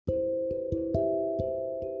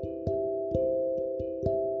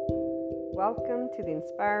Welcome to the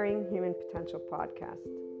Inspiring Human Potential podcast.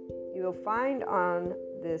 You will find on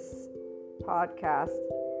this podcast,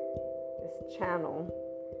 this channel,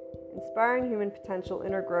 Inspiring Human Potential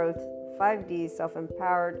Inner Growth 5D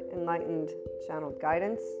Self-Empowered Enlightened Channeled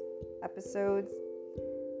Guidance episodes,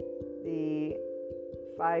 the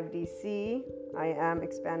 5DC I Am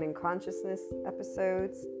Expanding Consciousness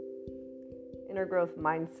episodes, Inner Growth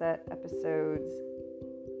Mindset episodes,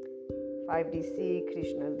 5DC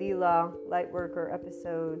Krishna Lila Lightworker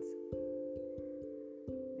episodes,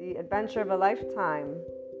 The Adventure of a Lifetime,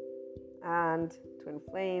 and Twin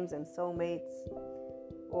Flames and Soulmates,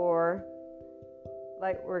 or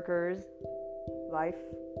Lightworkers, Life,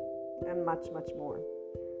 and much, much more.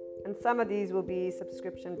 And some of these will be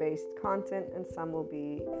subscription-based content and some will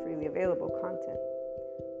be freely available content.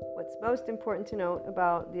 What's most important to note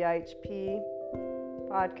about the IHP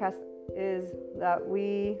podcast is that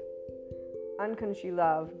we unconsciously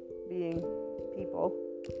love being people.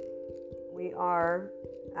 We are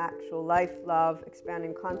actual life, love,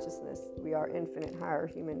 expanding consciousness. We are infinite higher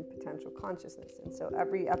human potential consciousness. And so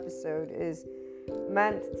every episode is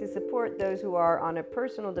meant to support those who are on a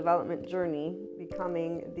personal development journey,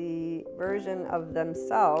 becoming the version of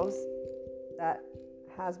themselves that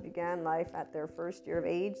has began life at their first year of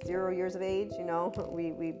age, 0 years of age.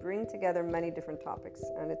 We bring together many different topics,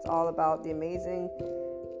 and it's all about the amazing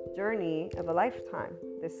journey of a lifetime,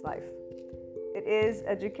 this life. It is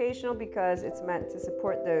educational because it's meant to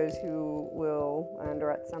support those who will, and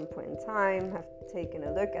or at some point in time, have taken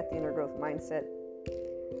a look at the inner growth mindset.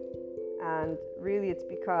 And really it's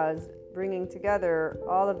because bringing together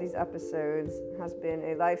all of these episodes has been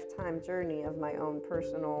a lifetime journey of my own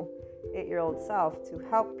personal 8-year-old self to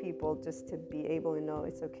help people just to be able to know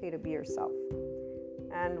it's okay to be yourself.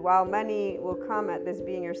 And while many will come at this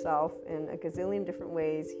being yourself in a gazillion different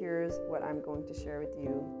ways, here's what I'm going to share with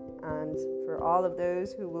you. And for all of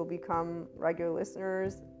those who will become regular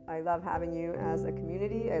listeners, I love having you as a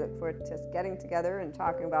community. I look forward to getting together and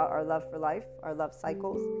talking about our love for life, our love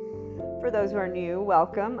cycles. For those who are new,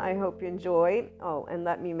 welcome. I hope you enjoy. Oh, and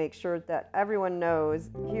let me make sure that everyone knows,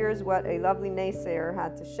 here's what a lovely naysayer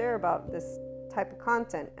had to share about this type of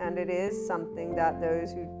content. And it is something that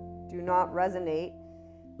those who do not resonate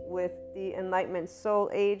with the Enlightenment Soul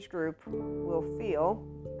age group will feel,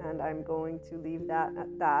 and I'm going to leave that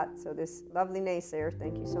at that. So this lovely naysayer,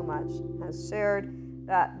 thank you so much, has shared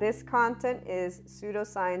that this content is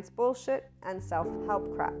pseudoscience bullshit and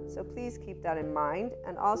self-help crap. So please keep that in mind,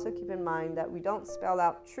 and also keep in mind that we don't spell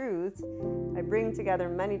out truth. I bring together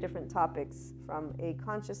many different topics from a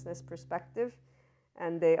consciousness perspective,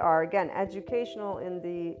 and they are, again, educational in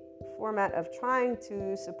the format of trying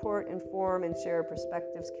to support, inform, and share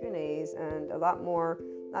perspectives, Q&As, and a lot more,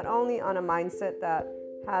 not only on a mindset that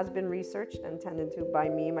has been researched and tended to by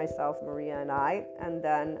me, myself, Maria, and I, and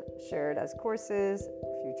then shared as courses,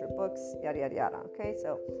 future books, yada, yada, yada. Okay,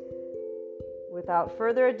 so without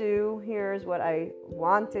further ado, here's what I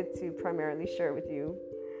wanted to primarily share with you.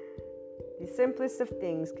 The simplest of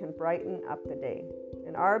things can brighten up the day.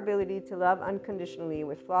 And our ability to love unconditionally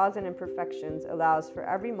with flaws and imperfections allows for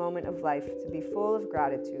every moment of life to be full of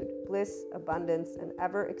gratitude, bliss, abundance, and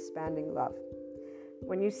ever-expanding love.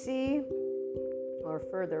 When you see, or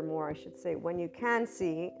furthermore, I should say, when you can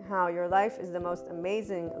see how your life is the most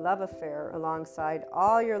amazing love affair alongside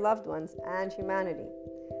all your loved ones and humanity,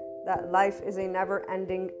 that life is a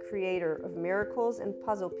never-ending creator of miracles and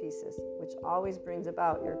puzzle pieces, which always brings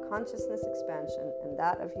about your consciousness expansion and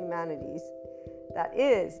that of humanity's. That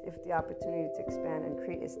is, if the opportunity to expand and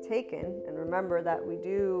create is taken. And remember that we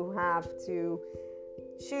do have to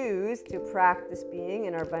choose to practice being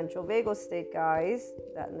in our ventral vagal state, guys,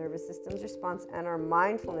 that nervous system's response, and our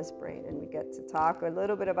mindfulness brain. And we get to talk a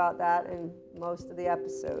little bit about that in most of the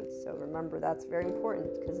episodes. So remember, that's very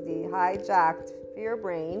important, because the hijacked fear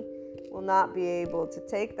brain will not be able to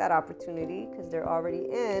take that opportunity because they're already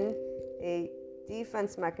in a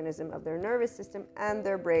defense mechanism of their nervous system, and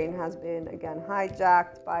their brain has been, again,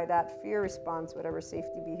 hijacked by that fear response, whatever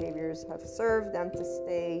safety behaviors have served them to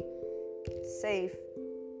stay safe.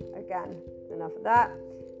 Again, enough of that.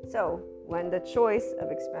 So when the choice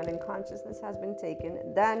of expanding consciousness has been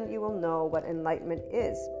taken, then you will know what enlightenment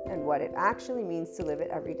is and what it actually means to live it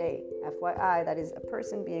every day. FYI, that is a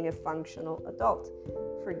person being a functional adult.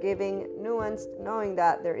 Forgiving, nuanced, knowing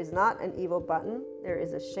that there is not an evil button, there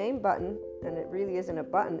is a shame button, and it really isn't a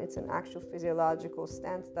button, it's an actual physiological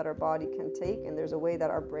stance that our body can take, and there's a way that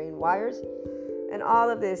our brain wires. And all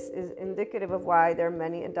of this is indicative of why there are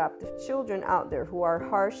many adoptive children out there who are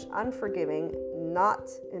harsh, unforgiving, not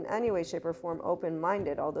in any way, shape, or form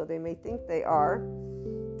open-minded, although they may think they are.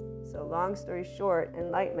 So long story short,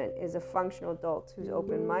 enlightenment is a functional adult who's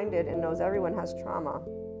open-minded and knows everyone has trauma,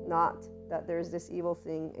 not that there's this evil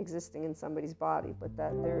thing existing in somebody's body, but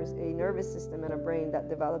that there's a nervous system and a brain that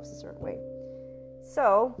develops a certain way.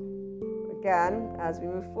 So, again, as we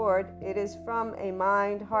move forward, it is from a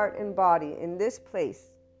mind, heart, and body in this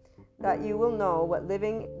place that you will know what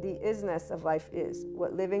living the isness of life is,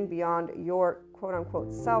 what living beyond your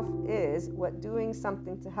quote-unquote self is, what doing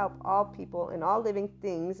something to help all people and all living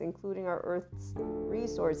things, including our Earth's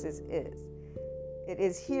resources, is. It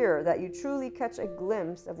is here that you truly catch a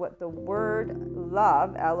glimpse of what the word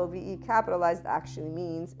love, L-O-V-E capitalized, actually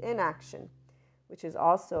means in action, which is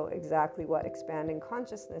also exactly what expanding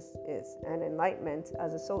consciousness is. And enlightenment,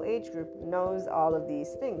 as a soul age group, knows all of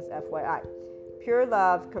these things, FYI. Pure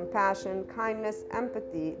love, compassion, kindness,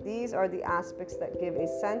 empathy, these are the aspects that give a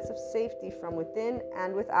sense of safety from within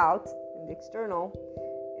and without, in the external.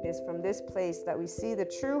 It is from this place that we see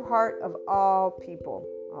the true heart of all people.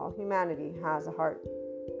 All humanity has a heart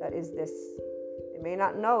that is this. They may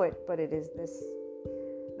not know it, but it is this.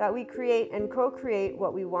 That we create and co-create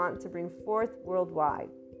what we want to bring forth worldwide.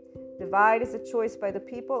 Divide is a choice by the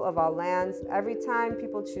people of all lands. Every time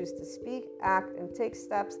people choose to speak, act, and take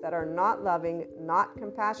steps that are not loving, not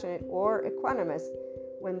compassionate, or equanimous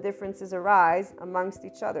when differences arise amongst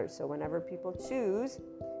each other. So whenever people choose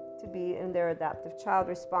to be in their adaptive child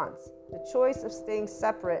response, the choice of staying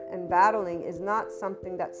separate and battling is not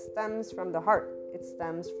something that stems from the heart. It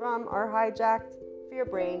stems from our hijacked fear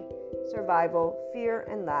brain, survival, fear,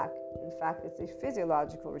 and lack. In fact, it's a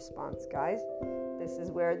physiological response, guys. This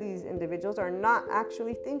is where these individuals are not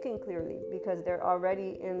actually thinking clearly because they're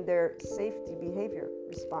already in their safety behavior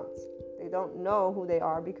response. They don't know who they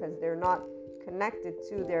are because they're not connected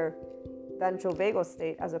to their ventral vagal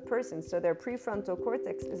state as a person. So their prefrontal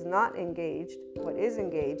cortex is not engaged. What is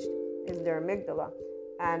engaged is their amygdala.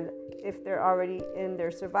 And if they're already in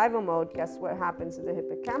their survival mode, guess what happens to the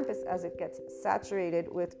hippocampus as it gets saturated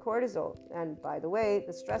with cortisol? And by the way,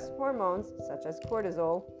 the stress hormones, such as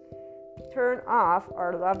cortisol, turn off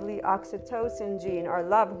our lovely oxytocin gene, our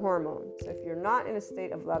love hormone. So if you're not in a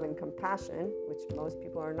state of love and compassion, which most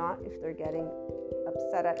people are not if they're getting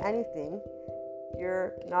upset at anything,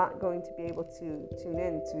 you're not going to be able to tune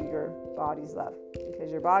in to your body's love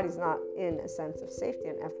because your body's not in a sense of safety.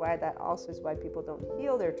 And FYI, that also is why people don't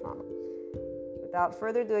heal their trauma. Without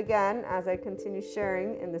further ado, again, as I continue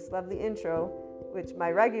sharing in this lovely intro, which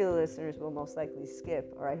my regular listeners will most likely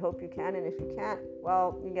skip, or I hope you can, and if you can't,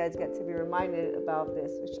 well, you guys get to be reminded about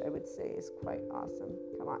this, which I would say is quite awesome.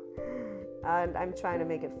 Come on. And I'm trying to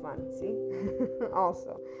make it fun, see?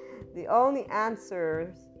 Also, the only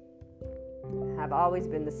answers have always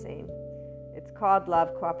been the same. It's called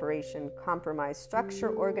love, cooperation, compromise,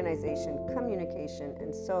 structure, organization, communication,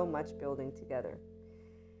 and so much building together.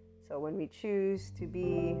 So when we choose to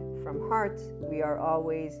be from heart, we are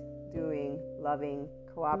always doing loving,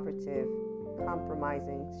 cooperative,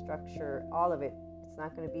 compromising, structure, all of it. It's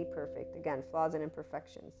not going to be perfect. Again, flaws and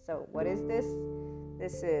imperfections. So what is this?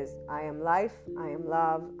 This is I am life, I am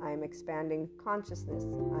love, I am expanding consciousness,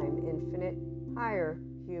 I am infinite, higher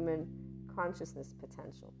human consciousness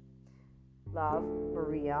potential. Love,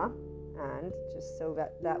 Maria. And just so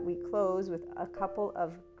that we close with a couple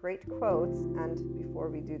of great quotes, and before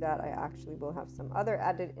we do that, I actually will have some other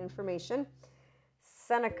added information.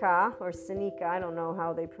 Seneca, or Seneca, I don't know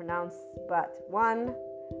how they pronounce, but one,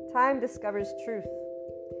 time discovers truth.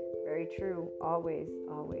 Very true, always,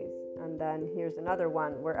 always. And then here's another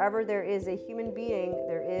one. Wherever there is a human being,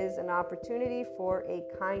 there is an opportunity for a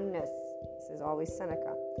kindness. This is always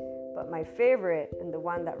Seneca. But my favorite, and the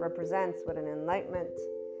one that represents what an enlightenment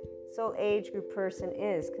soul age group person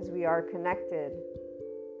is, because we are connected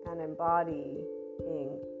and embodying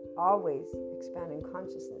always expanding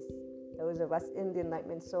consciousness. Those of us in the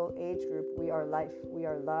enlightenment soul age group, we are life, we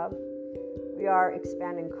are love, we are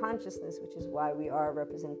expanding consciousness, which is why we are a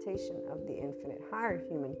representation of the infinite higher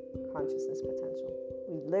human consciousness potential.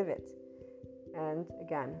 We live it. And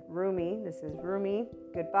again, Rumi, this is Rumi,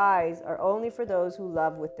 goodbyes are only for those who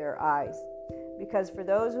love with their eyes. Because for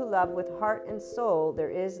those who love with heart and soul,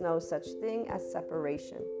 there is no such thing as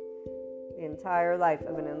separation. The entire life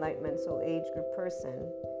of an enlightenment soul age group person,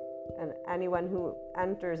 and anyone who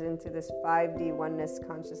enters into this 5D oneness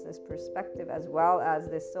consciousness perspective, as well as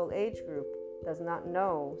this soul age group, does not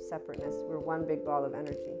know separateness. We're one big ball of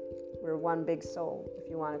energy. We're one big soul, if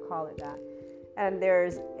you want to call it that. And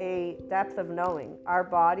there's a depth of knowing. Our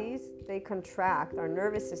bodies, they contract. Our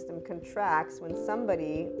nervous system contracts when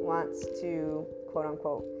somebody wants to, quote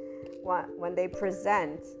unquote, when they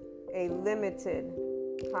present a limited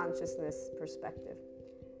consciousness perspective.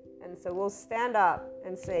 And so we'll stand up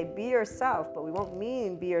and say, be yourself, but we won't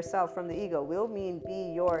mean be yourself from the ego. We'll mean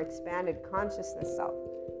be your expanded consciousness self.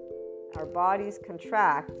 Our bodies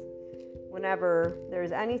contract whenever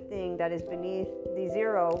there's anything that is beneath the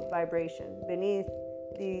zero vibration, beneath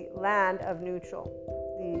the land of neutral,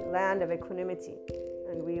 the land of equanimity.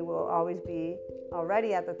 And we will always be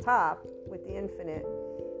already at the top with the infinite,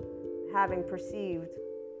 having perceived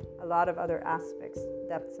a lot of other aspects,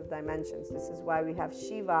 depths of dimensions. This is why we have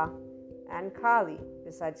Shiva and Kali,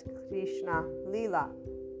 besides Krishna Lila.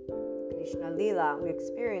 Krishna Lila, we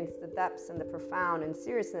experience the depths and the profound and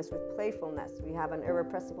seriousness with playfulness. We have an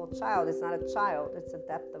irrepressible child. It's not a child, it's the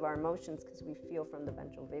depth of our emotions because we feel from the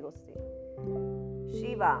ventral vagal state.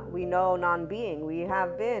 Shiva, we know non-being. We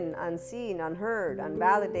have been unseen, unheard,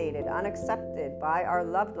 unvalidated, unaccepted by our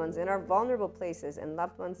loved ones in our vulnerable places. And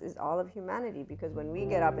loved ones is all of humanity, because when we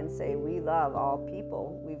get up and say we love all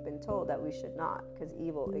people, we've been told that we should not, because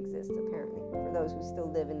evil exists apparently for those who still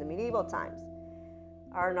live in the medieval times.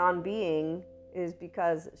 Our non-being is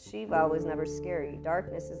because Shiva was never scary.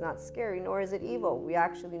 Darkness is not scary, nor is it evil. We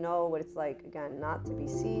actually know what it's like, again, not to be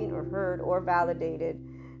seen or heard or validated.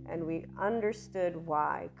 And we understood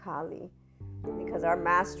why, Kali, because our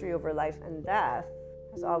mastery over life and death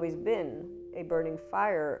has always been a burning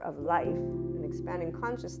fire of life, an expanding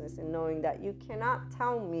consciousness, and knowing that you cannot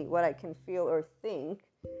tell me what I can feel or think.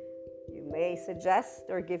 You may suggest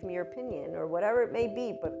or give me your opinion or whatever it may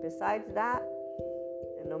be, but besides that,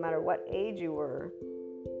 and no matter what age you were,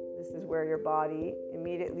 this is where your body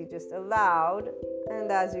immediately just allowed,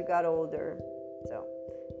 and as you got older. So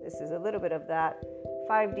this is a little bit of that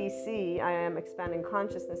 5DC, I am expanding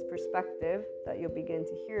consciousness perspective that you'll begin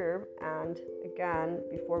to hear. And again,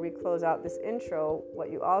 before we close out this intro,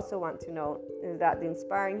 what you also want to know is that the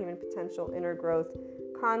Inspiring Human Potential Inner Growth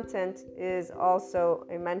content is also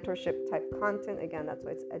a mentorship type content. Again, that's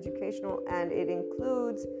why it's educational, and it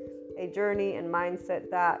includes a journey and mindset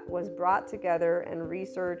that was brought together and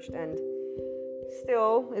researched and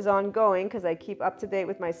still is ongoing, because I keep up to date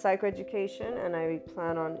with my psychoeducation, and I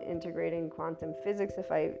plan on integrating quantum physics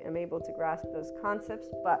if I am able to grasp those concepts.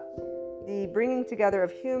 But the bringing together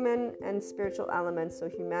of human and spiritual elements, so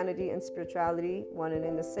humanity and spirituality, one and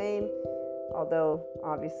in the same, although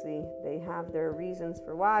obviously they have their reasons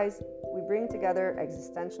for whys, we bring together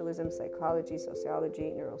existentialism, psychology,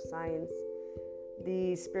 sociology, neuroscience.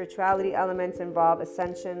 The spirituality elements involve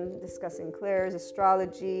ascension, discussing clairs,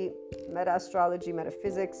 astrology, meta-astrology,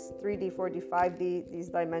 metaphysics, 3D, 4D, 5D, these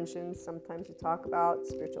dimensions. Sometimes we talk about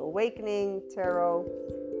spiritual awakening, tarot,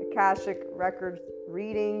 Akashic record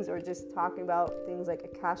readings, or just talking about things like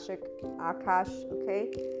Akash,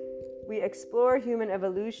 okay? We explore human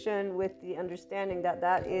evolution with the understanding that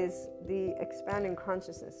that is the expanding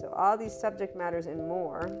consciousness. So all these subject matters and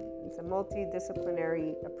more. It's a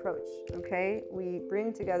multidisciplinary approach, okay? We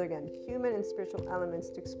bring together, again, human and spiritual elements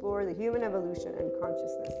to explore the human evolution and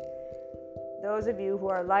consciousness. Those of you who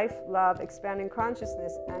are life, love, expanding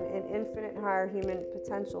consciousness, and in infinite higher human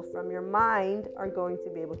potential from your mind are going to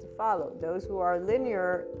be able to follow. Those who are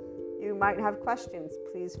linear, you might have questions.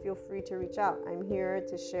 Please feel free to reach out. I'm here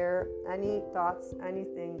to share any thoughts,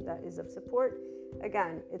 anything that is of support.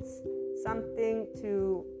 Again, it's something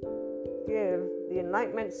to give the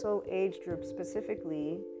Enlightenment Soul Age group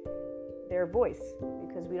specifically their voice,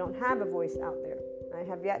 because we don't have a voice out there. I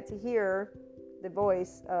have yet to hear the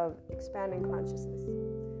voice of expanding consciousness.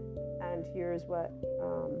 And here's what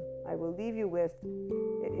I will leave you with.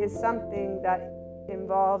 It is something that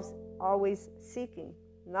involves always seeking,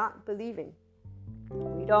 not believing.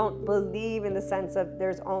 We don't believe in the sense of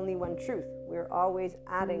there's only one truth. We're always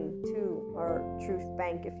adding to our truth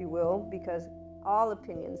bank, if you will, because all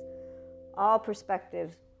opinions, all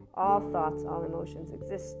perspectives, all thoughts, all emotions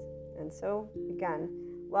exist. And so, again,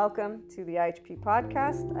 welcome to the IHP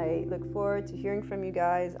podcast. I look forward to hearing from you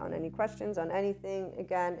guys on any questions, on anything.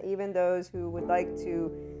 Again, even those who would like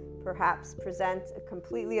to perhaps present a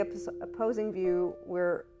completely opposing view,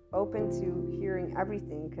 we're open to hearing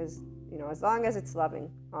everything, because, you know, as long as it's loving,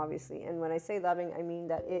 obviously. And when I say loving, I mean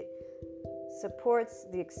that it supports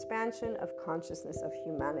the expansion of consciousness of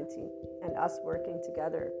humanity and us working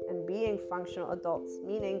together and being functional adults,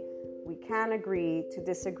 meaning we can agree to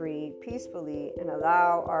disagree peacefully and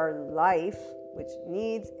allow our life, which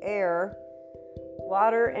needs air,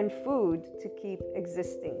 water, and food to keep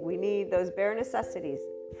existing. We need those bare necessities.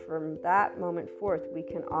 From that moment forth, we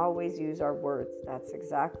can always use our words. That's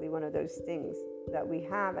exactly one of those things that we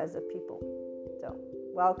have as a people. So,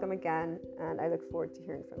 welcome again, and I look forward to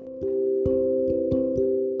hearing from you.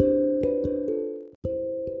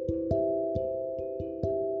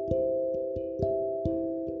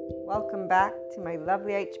 Welcome back to my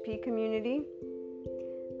lovely HP community.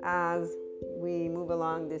 As we move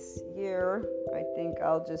along this year, I think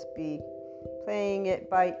I'll just be playing it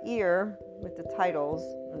by ear with the titles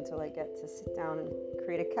until I get to sit down and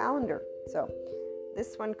create a calendar. So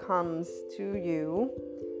this one comes to you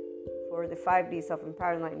for the 5D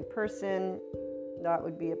self-empowered enlightened person. That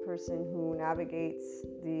would be a person who navigates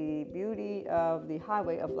the beauty of the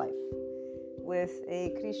highway of life with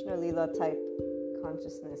a Krishna Lila type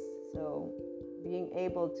consciousness. So being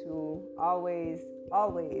able to always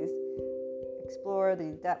explore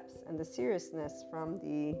the depths and the seriousness from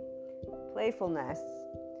the playfulness,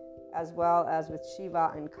 as well as with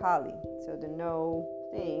Shiva and Kali. So the no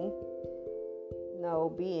thing,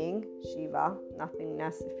 no being, Shiva,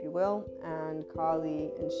 nothingness, if you will, and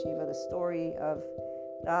Kali and Shiva, the story of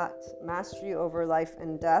that mastery over life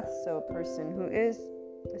and death. So a person who is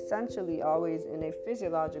essentially always in a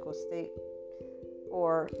physiological state,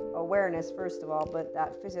 or awareness first of all, but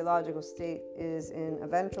that physiological state is in a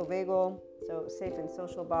ventral vagal, so safe and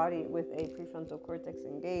social body with a prefrontal cortex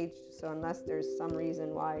engaged. So unless there's some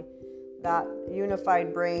reason why that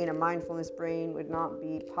unified brain, a mindfulness brain, would not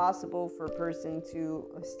be possible for a person to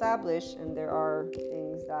establish, and there are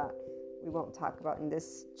things that we won't talk about in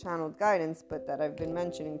this channeled guidance, but that I've been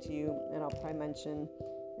mentioning to you, and I'll probably mention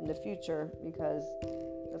in the future, because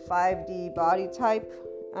the 5D body type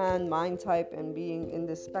and mind type and being in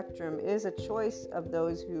this spectrum is a choice of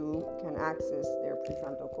those who can access their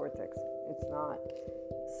prefrontal cortex. It's not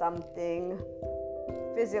something,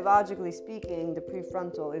 physiologically speaking, the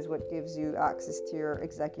prefrontal is what gives you access to your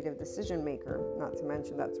executive decision maker, not to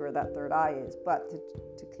mention that's where that third eye is. But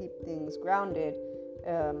to keep things grounded,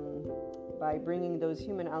 by bringing those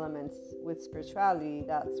human elements with spirituality,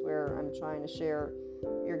 that's where I'm trying to share.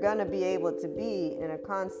 You're going to be able to be in a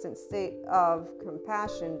constant state of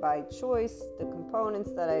compassion by choice. The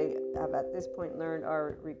components that I have at this point learned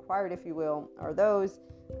are required, if you will, are those.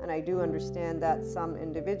 And I do understand that some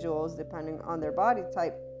individuals, depending on their body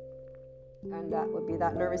type, and that would be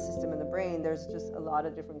that nervous system in the brain, there's just a lot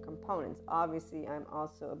of different components. Obviously, I'm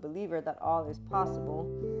also a believer that all is possible.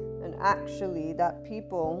 And actually, that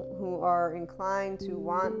people who are inclined to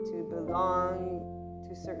want to belong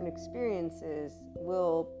to certain experiences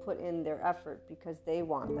will put in their effort because they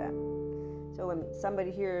want that. So when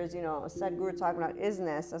somebody hears, a Sadhguru talking about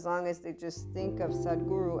isness, as long as they just think of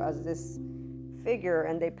Sadhguru as this figure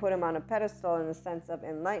and they put him on a pedestal in the sense of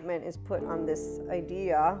enlightenment is put on this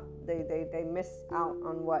idea, they miss out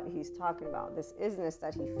on what he's talking about. This isness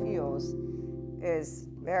that he feels is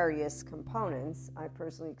various components. I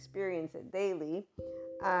personally experience it daily.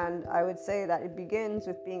 And I would say that it begins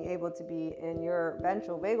with being able to be in your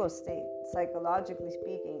ventral vagal state. Psychologically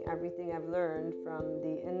speaking, everything I've learned from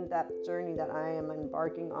the in-depth journey that I am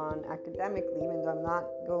embarking on academically, even though I'm not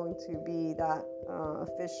going to be that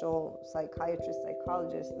official psychiatrist,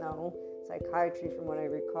 psychologist. No, psychiatry, from what I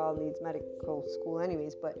recall, needs medical school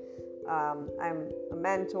anyways. But I'm a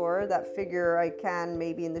mentor, that figure. I can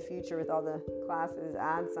maybe in the future with all the classes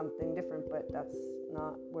add something different, but that's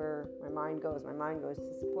not where my mind goes. My mind goes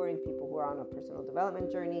to supporting people who are on a personal development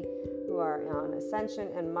journey, who are on ascension,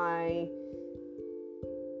 and my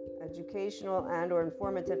educational and or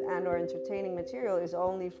informative and or entertaining material is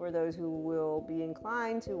only for those who will be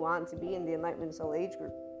inclined to want to be in the Enlightenment Soul Age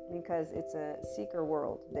group, because it's a seeker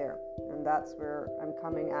world there, and that's where I'm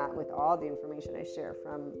coming at with all the information I share,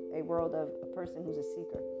 from a world of a person who's a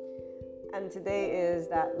seeker. And today is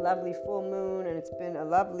that lovely full moon, and it's been a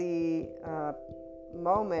lovely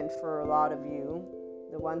moment for a lot of you,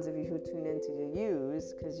 the ones of you who tune into the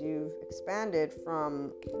use, because you've expanded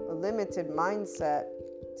from a limited mindset,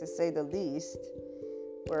 to say the least,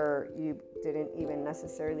 where you didn't even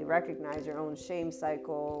necessarily recognize your own shame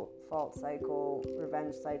cycle, fault cycle,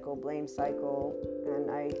 revenge cycle, blame cycle. And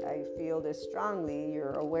I feel this strongly.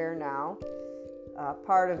 You're aware now.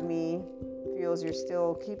 Part of me feels you're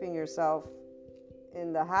still keeping yourself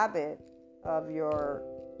in the habit of your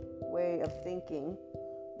way of thinking,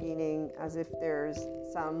 meaning as if there's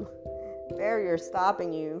some barrier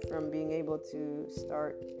stopping you from being able to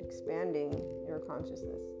start expanding your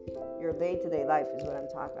consciousness. Your day-to-day life is what I'm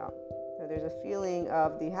talking about. So there's a feeling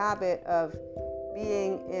of the habit of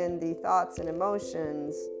being in the thoughts and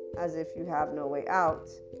emotions as if you have no way out,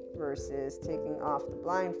 versus taking off the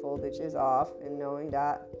blindfold, which is off, and knowing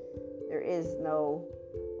that there is no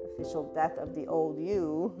official death of the old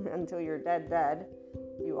you until you're dead.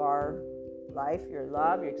 You are life, you're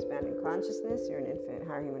love, you're expanding consciousness, you're an infinite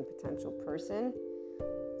higher human potential person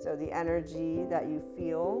So the energy that you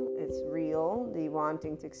feel, it's real. The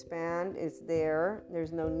wanting to expand is there.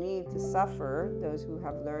 There's no need to suffer. Those who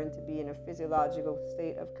have learned to be in a physiological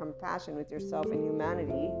state of compassion with yourself and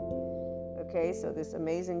humanity. Okay, so this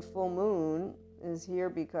amazing full moon is here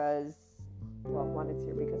because, well, one, it's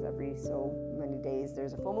here because every so many days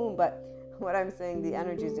there's a full moon. But what I'm saying, the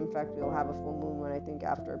energies, in fact, we'll have a full moon when I think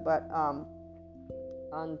after. But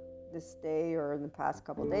on this day or in the past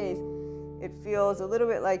couple days, it feels a little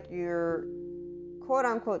bit like you're quote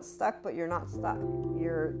unquote stuck, but you're not stuck.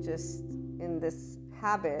 You're just in this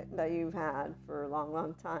habit that you've had for a long,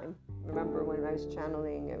 long time. Remember when I was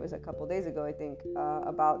channeling, it was a couple days ago, I think,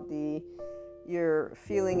 about you're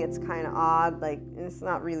feeling it's kind of odd, like it's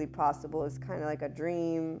not really possible. It's kind of like a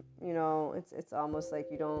dream, it's almost like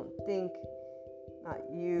you don't think, not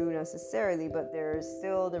you necessarily, but there's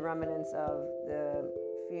still the remnants of the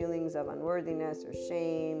feelings of unworthiness or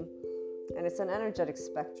shame. And it's an energetic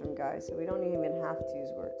spectrum, guys, so we don't even have to use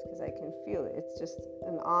words because I can feel it. It's just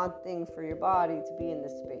an odd thing for your body to be in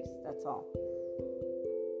this space, that's all.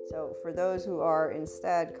 So for those who are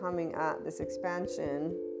instead coming at this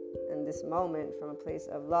expansion and this moment from a place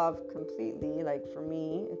of love completely, like for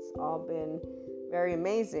me, it's all been very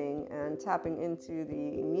amazing, and tapping into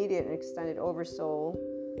the immediate and extended oversoul.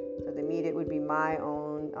 So the immediate would be my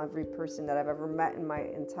own, every person that I've ever met in my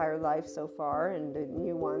entire life so far, and the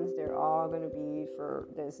new ones, they're all going to be for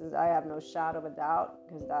this. I have no shadow of a doubt,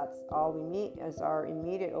 because that's all we meet as our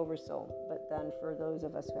immediate oversoul. But then for those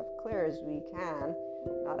of us who have clairs, we can,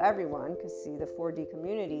 not everyone, because see, the 4D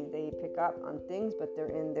community, they pick up on things, but they're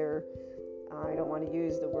in their, I don't want to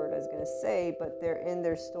use the word I was going to say, but they're in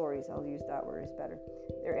their stories. I'll use that word, is better.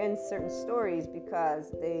 They're in certain stories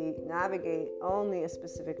because they navigate only a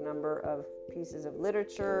specific number of pieces of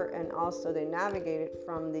literature, and also they navigate it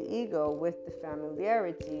from the ego with the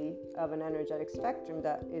familiarity of an energetic spectrum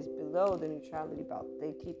that is below the neutrality belt.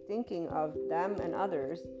 They keep thinking of them and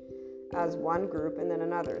others as one group and then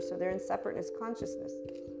another. So they're in separateness consciousness.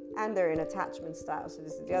 And they're in attachment style. So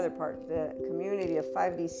this is the other part. The community of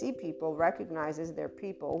 5DC people recognizes they're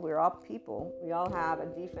people. We're all people. We all have a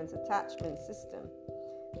defense attachment system.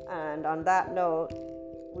 And on that note,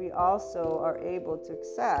 we also are able to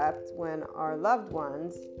accept when our loved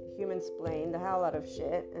ones human-splain the hell out of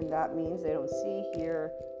shit, and that means they don't see,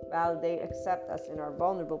 hear, validate, accept us in our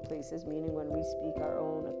vulnerable places, meaning when we speak our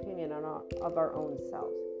own opinion of our own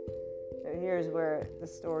selves. So here's where the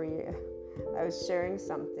story, I was sharing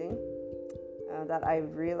something that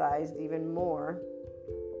I've realized even more.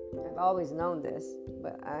 I've always known this,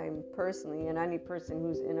 but I'm personally, and any person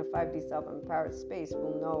who's in a 5D self-empowered space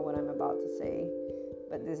will know what I'm about to say.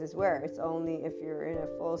 But this is where it's only if you're in a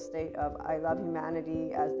full state of I love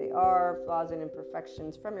humanity as they are, flaws and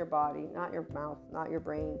imperfections from your body, not your mouth, not your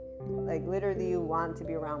brain. Like literally you want to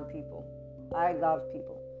be around people. I love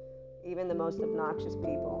people. Even the most obnoxious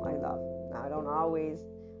people I love. Now I don't always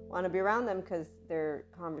want to be around them because their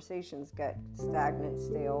conversations get stagnant,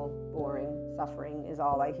 stale, boring. Suffering is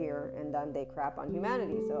all I hear, and then they crap on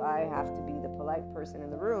humanity. So I have to be the polite person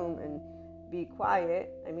in the room and be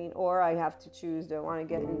quiet. Or I have to choose, do I want to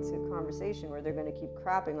get into conversation where they're going to keep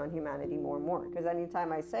crapping on humanity more and more? Because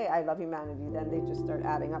anytime I say I love humanity, then they just start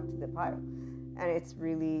adding up to the pile. And it's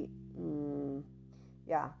really,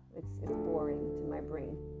 it's boring to my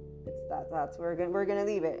brain. That's where we're gonna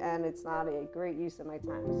leave it, and it's not a great use of my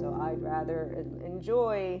time. So I'd rather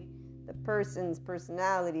enjoy the person's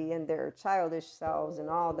personality and their childish selves and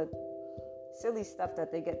all the silly stuff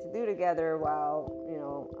that they get to do together, while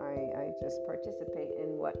I just participate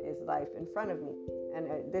in what is life in front of me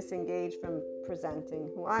and disengage from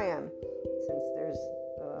presenting who I am, since there's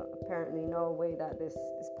apparently no way that this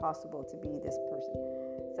is possible to be this person.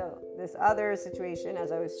 So this other situation,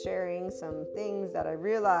 as I was sharing some things that I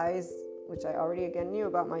realized, which I already again knew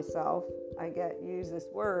about myself, I use this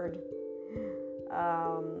word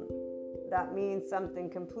that means something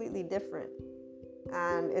completely different,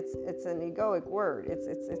 and it's an egoic word.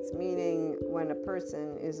 It's meaning when a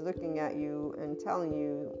person is looking at you and telling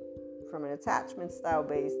you from an attachment style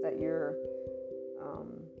base that you're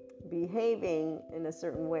behaving in a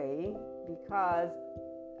certain way because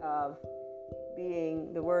of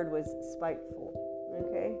being, the word was spiteful,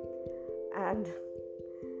 okay?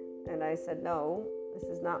 And I said, no, this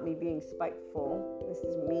is not me being spiteful. This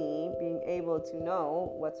is me being able to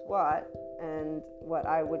know what's what and what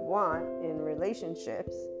I would want in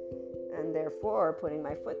relationships, and therefore putting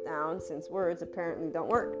my foot down, since words apparently don't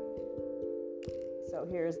work. So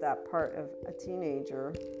here's that part of a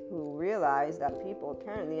teenager who realized that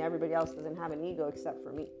apparently everybody else doesn't have an ego except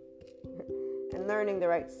for me. And learning the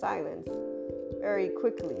right silence. very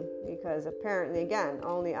quickly, because apparently, again,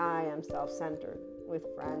 only I am self-centered with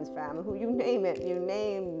friends, family, who you name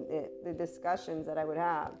it, the discussions that I would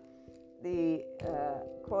have. The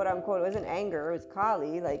quote unquote, it wasn't anger, it was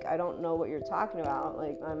Kali, like, I don't know what you're talking about.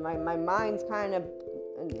 Like, my mind's kind of,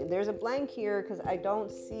 there's a blank here because I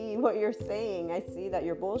don't see what you're saying. I see that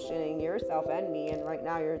you're bullshitting yourself and me, and right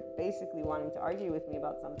now you're basically wanting to argue with me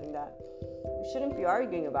about something that we shouldn't be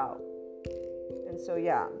arguing about. And so,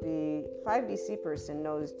 yeah, the 5DC person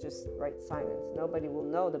knows just right silence. Nobody will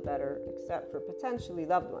know the better except for potentially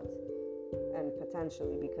loved ones. And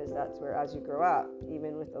potentially, because that's where, as you grow up,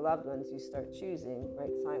 even with the loved ones, you start choosing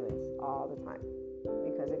right silence all the time.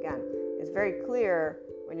 Because again, it's very clear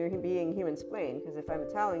when you're being human-splained, because if I'm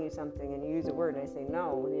telling you something and you use a word and I say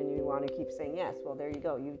no, and then you want to keep saying yes, well, there you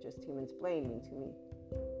go. You've just human-splained me to me.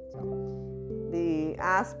 So the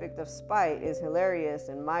aspect of spite is hilarious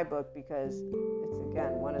in my book, because it's,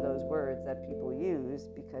 again, one of those words that people use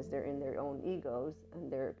because they're in their own egos, and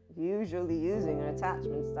they're usually using an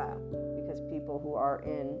attachment style, because people who are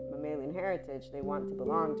in mammalian heritage, they want to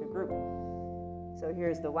belong to a group. So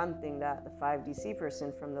here's the one thing that the 5DC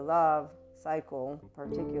person from the love cycle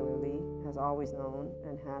particularly has always known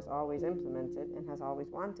and has always implemented and has always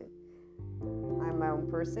wanted. I'm my own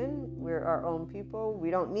person. We're our own people. We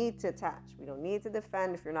don't need to attach. We don't need to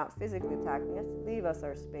defend. If you're not physically attacking us, leave us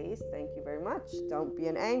our space. Thank you very much. Don't be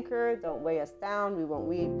an anchor. Don't weigh us down. We won't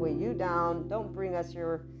weigh you down. Don't bring us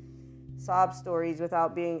your sob stories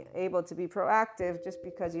without being able to be proactive, just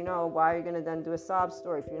because you know why you're going to then do a sob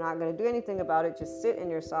story. If you're not going to do anything about it, just sit in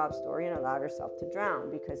your sob story and allow yourself to drown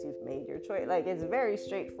because you've made your choice. Like, it's very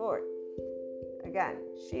straightforward. Again,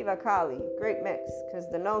 Shiva Kali, great mix, because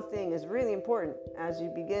the no thing is really important as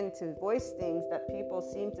you begin to voice things that people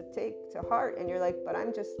seem to take to heart, and you're like, but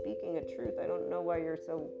I'm just speaking a truth. I don't know why you're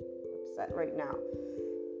so upset right now.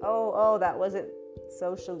 Oh, that wasn't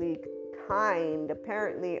socially kind.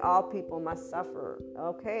 Apparently all people must suffer.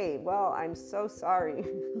 Okay, well, I'm so sorry.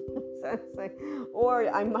 So it's like, or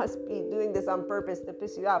I must be doing this on purpose to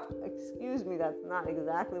piss you off. Excuse me, that's not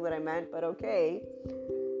exactly what I meant, but okay.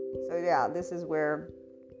 So yeah, this is where,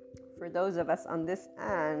 for those of us on this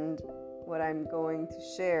end, what I'm going to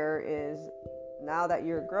share is, now that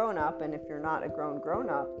you're grown up, and if you're not a grown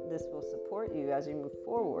up, this will support you as you move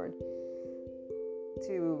forward,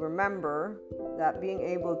 to remember that being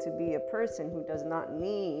able to be a person who does not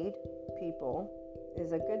need people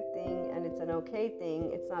is a good thing, and it's an okay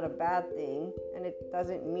thing. It's not a bad thing, and it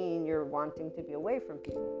doesn't mean you're wanting to be away from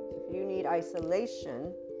people. So if you need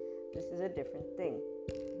isolation, this is a different thing,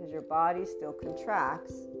 because your body still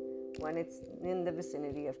contracts when it's in the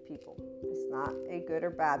vicinity of people. It's not a good or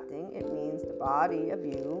bad thing. It means the body of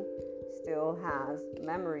you still has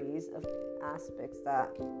memories of aspects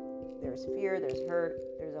that there's fear, there's hurt,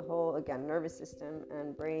 there's a whole, again, nervous system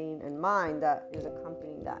and brain and mind that is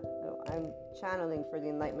accompanying that. So I'm channeling for the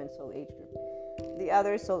Enlightenment Soul Age group. The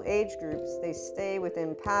other soul age groups, they stay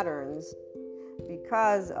within patterns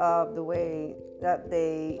because of the way that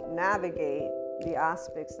they navigate the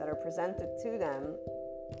aspects that are presented to them.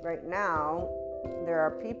 Right now, there are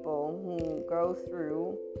people who go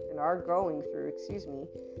through and are going through,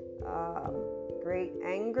 great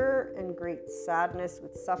anger and great sadness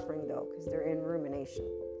with suffering, though, because they're in rumination.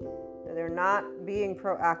 They're not being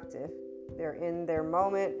proactive. They're in their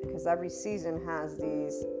moment, because every season has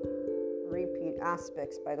these repeat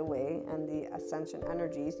aspects, by the way, and the ascension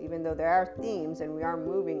energies, even though there are themes and we are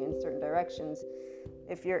moving in certain directions.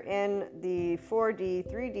 If you're in the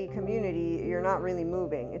 4D, 3D community, you're not really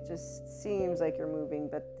moving. It just seems like you're moving,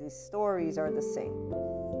 but the stories are the same.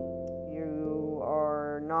 You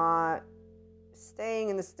are not staying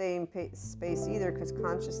in the same space either, because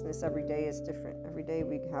consciousness every day is different. Every day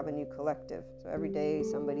we have a new collective. So every day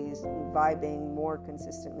somebody's vibing more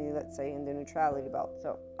consistently, let's say, in the neutrality belt.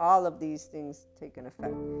 So all of these things take an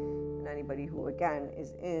effect. And anybody who, again,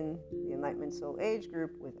 is in the Enlightenment Soul Age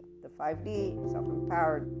group with the 5D,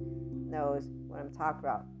 self-empowered, knows what I'm talking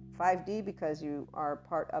about. 5D, because you are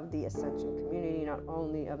part of the ascension community, not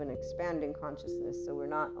only of an expanding consciousness. So we're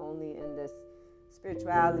not only in this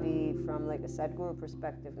spirituality from like a Sadhguru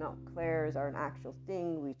perspective. No, clairs are an actual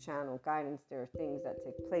thing. We channel guidance. There are things that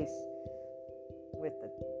take place with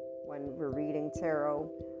it when we're reading tarot,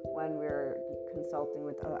 when we're consulting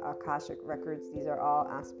with Akashic records. These are all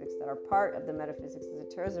aspects that are part of the metaphysics of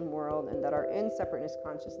the tourism world and that are in separateness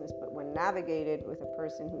consciousness, but when navigated with a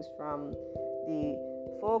person who's from the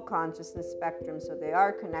full consciousness spectrum, so they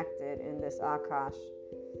are connected in this Akash,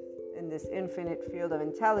 in this infinite field of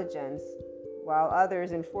intelligence, while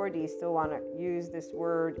others in 4D still want to use this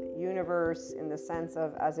word universe in the sense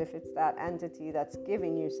of as if it's that entity that's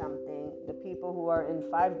giving you something. The people who are in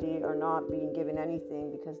 5D are not being given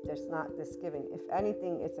anything because there's not this giving. If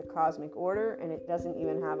anything, it's a cosmic order, and it doesn't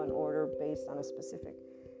even have an order based on a specific.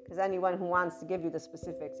 Because anyone who wants to give you the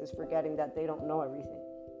specifics is forgetting that they don't know everything,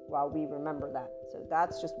 while we remember that. So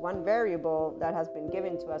that's just one variable that has been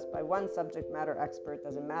given to us by one subject matter expert.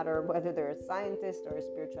 Doesn't matter whether they're a scientist or a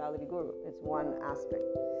spirituality guru. It's one aspect.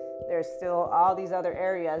 There's still all these other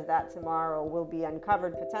areas that tomorrow will be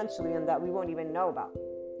uncovered potentially and that we won't even know about.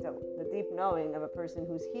 So the deep knowing of a person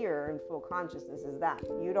who's here in full consciousness is that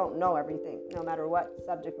you don't know everything, no matter what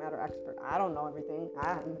subject matter expert. I don't know everything.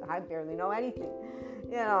 I barely know anything,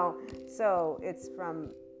 So it's from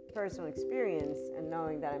personal experience and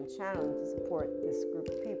knowing that I'm channeling to support this group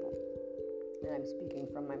of people. And I'm speaking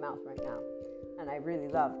from my mouth right now. And I really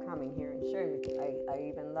love coming here and sharing with you. I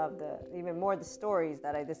even love even more the stories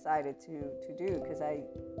that I decided to do, because I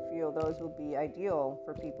feel those will be ideal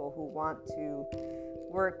for people who want to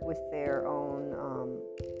work with their own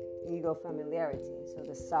ego familiarity. So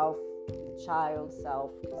the self, the child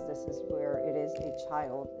self, because this is where it is a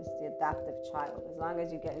child. It's the adaptive child. As long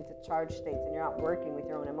as you get into charged states and you're not working with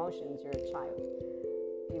your own emotions, you're a child,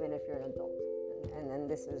 even if you're an adult. And then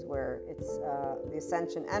this is where it's the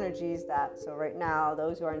ascension energies so right now,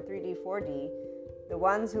 those who are in 3D, 4D, the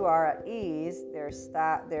ones who are at ease, they're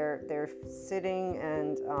sitting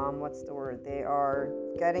and they are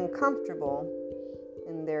getting comfortable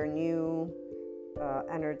in their new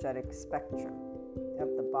energetic spectrum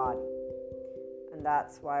of the body. And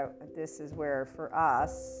that's why this is where, for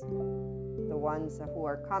us, the ones who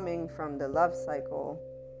are coming from the love cycle,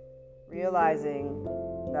 realizing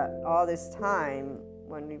that all this time,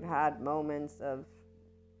 when we've had moments of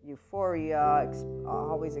euphoria,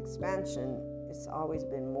 always expansion, it's always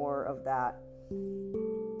been more of that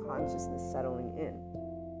consciousness settling in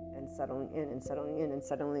and settling in and settling in and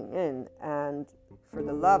settling in. And for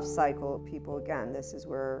the love cycle, people, again, this is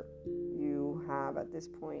where you have at this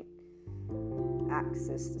point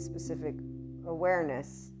access to specific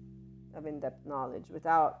awareness of in-depth knowledge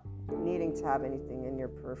without needing to have anything in your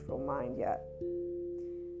peripheral mind yet.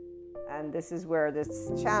 And this is where this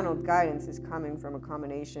channeled guidance is coming from, a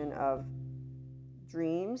combination of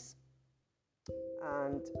dreams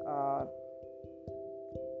and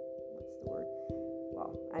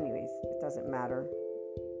it doesn't matter.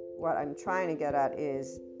 What I'm trying to get at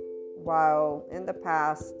is, while in the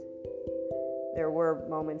past there were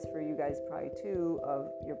moments for you guys probably too of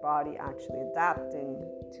your body actually adapting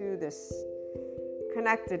to this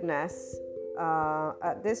connectedness,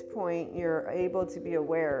 at this point you're able to be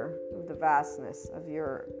aware of the vastness of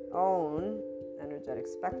your own energetic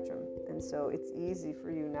spectrum. And so it's easy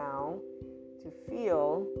for you now to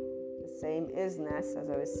feel the same isness, as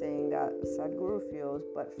I was saying, that Sadhguru feels,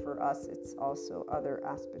 but for us it's also other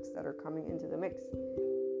aspects that are coming into the mix.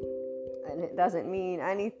 And it doesn't mean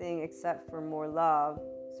anything except for more love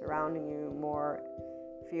surrounding you, more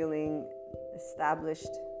feeling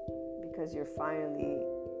established, because you're finally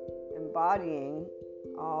embodying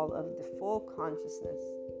all of the full consciousness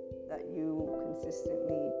that you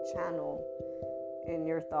consistently channel in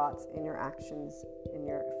your thoughts, in your actions, in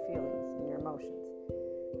your feelings, in your emotions.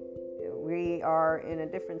 We are in a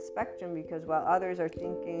different spectrum, because while others are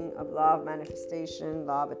thinking of law of manifestation,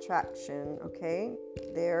 law of attraction, okay,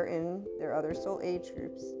 they're in their other soul age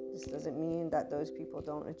groups. This doesn't mean that those people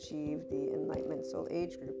don't achieve the enlightenment soul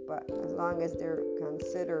age group, but as long as they're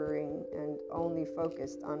considering and only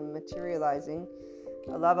focused on materializing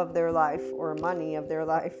the love of their life or money of their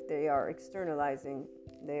life, they are externalizing.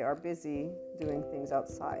 They are busy doing things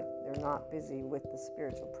outside. They're not busy with the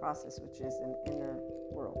spiritual process, which is an inner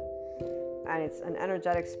world. And it's an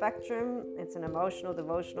energetic spectrum. It's an emotional,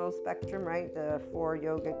 devotional spectrum, right? The 4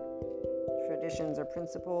 yogic traditions or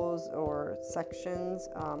principles or sections,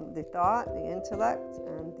 the thought, the intellect,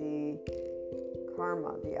 and the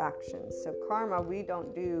karma, the actions. So karma, we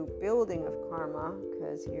don't do building of karma,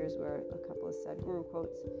 because here's where a couple of Sadhguru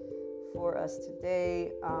quotes for us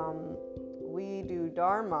today. We do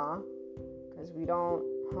dharma, because we don't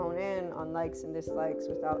hone in on likes and dislikes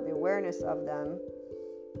without the awareness of them.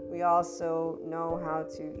 We also know how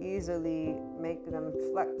to easily make them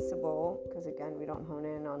flexible, because again, we don't hone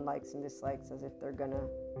in on likes and dislikes as if they're gonna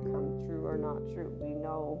come true or not true. We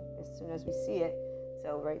know as soon as we see it.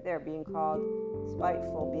 So right there, being called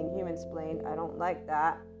spiteful, being human-splained, I don't like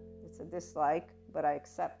that. It's a dislike, but I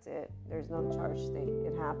accept it. There's no charged state.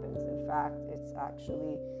 It happens. In fact, it's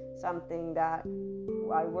actually something that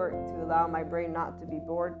I work to allow my brain not to be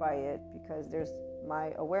bored by it, because there's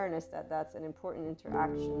my awareness that that's an important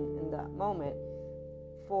interaction in that moment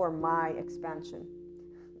for my expansion.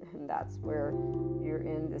 And that's where you're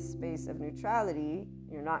in this space of neutrality.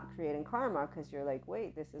 You're not creating karma because you're like,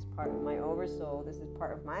 wait, this is part of my oversoul. This is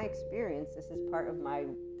part of my experience. This is part of my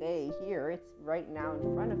day here. It's right now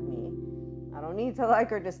in front of me. I don't need to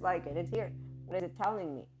like or dislike it. It's here. What is it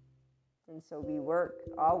telling me? And so we work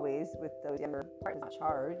always with those younger parts not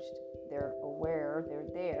charged. They're aware. They're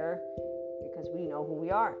there because we know who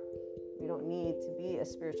we are. We don't need to be a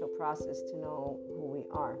spiritual process to know who we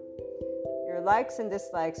are. Your likes and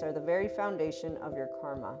dislikes are the very foundation of your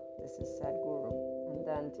karma. This is Sadhguru. And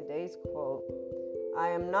then today's quote, I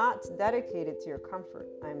am not dedicated to your comfort.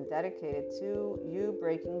 I am dedicated to you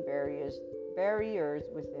breaking barriers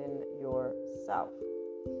within yourself.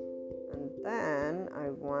 And then I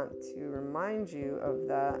want to remind you of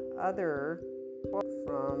that other quote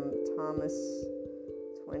from Thomas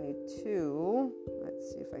 22.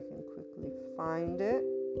 Let's see if I can quickly find it.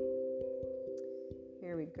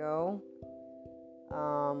 Here we go.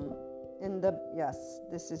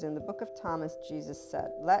 This is in the book of Thomas. Jesus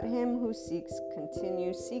said, let him who seeks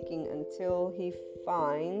continue seeking until he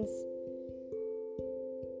finds,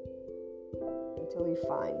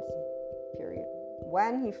 period.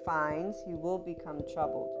 When he finds, he will become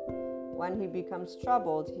troubled. When he becomes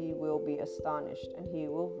troubled, he will be astonished, and he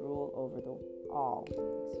will rule over all.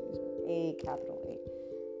 A, capital A.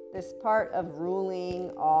 This part of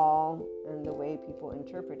ruling all and the way people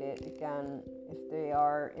interpret it, again, if they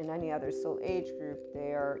are in any other soul age group,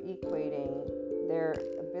 they are equating their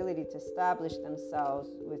ability to establish themselves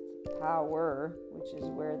with power, which is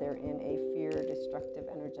where they're in a fear, destructive,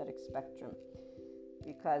 energetic spectrum.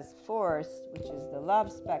 Because force, which is the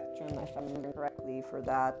love spectrum, if I remember correctly, for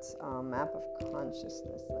that map of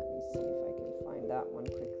consciousness. Let me see if I can find that one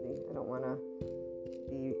quickly. I don't want to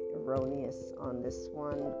be erroneous on this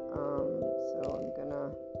one. So I'm going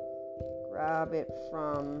to grab it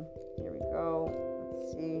from, here we go.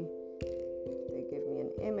 Let's see if they give me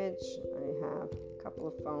an image. I have a couple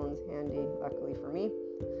of phones handy, luckily for me.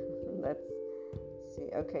 Let's see.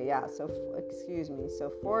 Okay, yeah, so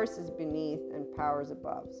force is beneath and power is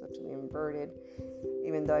above. So actually inverted,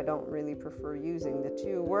 even though I don't really prefer using the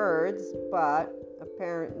two words, but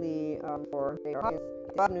apparently for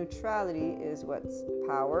above neutrality is what's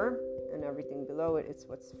power, and everything below it, it's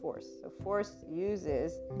what's force. So force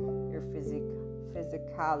uses your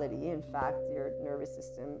physicality. In fact, your nervous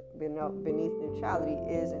system beneath neutrality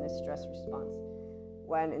is in a stress response.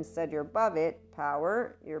 When instead you're above it,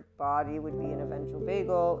 power, your body would be in a ventral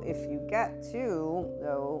vagal. If you get to,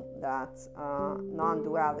 though, that's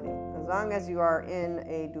non-duality. As long as you are in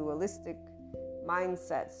a dualistic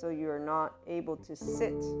mindset, so you're not able to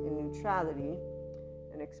sit in neutrality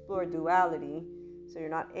and explore duality, so you're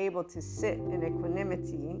not able to sit in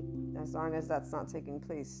equanimity, as long as that's not taking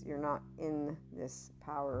place, you're not in this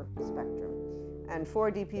power spectrum. And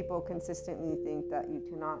 4D people consistently think that you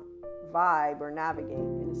cannot vibe or navigate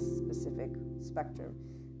in a specific spectrum.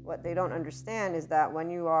 What they don't understand is that when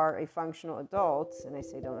you are a functional adult, and I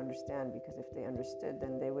say don't understand because if they understood,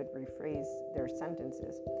 then they would rephrase their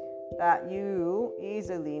sentences, that you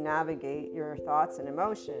easily navigate your thoughts and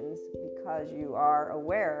emotions because you are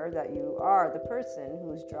aware that you are the person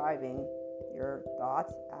who's driving your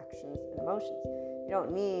thoughts, actions, and emotions. You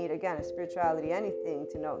don't need, again, a spirituality, anything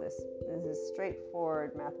to know this. This is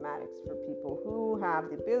straightforward mathematics for people who have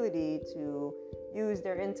the ability to use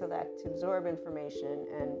their intellect to absorb information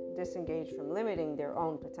and disengage from limiting their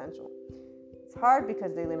own potential. It's hard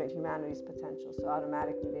because they limit humanity's potential, so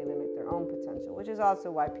automatically they limit their own potential, which is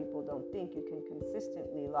also why people don't think you can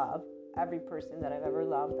consistently love. Every person that I've ever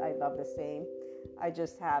loved, I love the same. I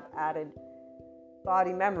just have added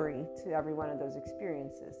body memory to every one of those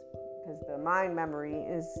experiences, because the mind memory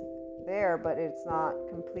is there, but it's not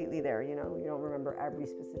completely there. You don't remember every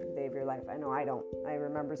specific day of your life. I know I don't. I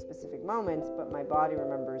remember specific moments, but my body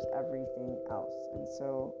remembers everything else. And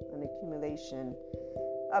so an accumulation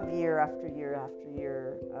of year after year after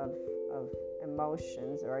year of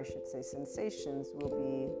emotions, or I should say sensations, will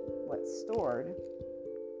be what's stored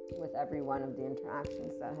with every one of the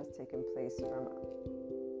interactions that has taken place from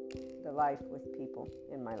the life with people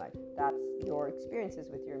in my life. That's your experiences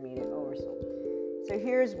with your immediate oversoul. So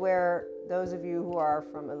here's where those of you who are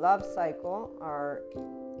from a love cycle are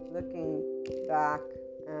looking back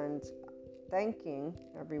and thanking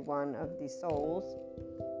every one of the souls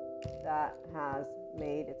that has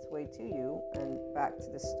made its way to you. And back to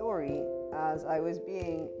the story, as I was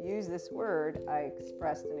being used this word, I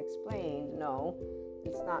expressed and explained, no,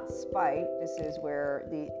 it's not spite. This is where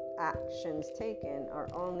the actions taken are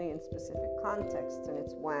only in specific contexts, and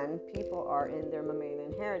it's when people are in their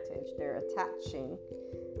mammalian heritage, they're attaching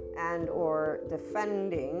and or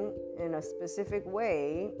defending in a specific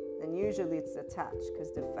way, and usually it's attached,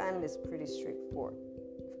 because defend is pretty straightforward.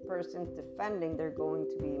 If a person's defending, they're going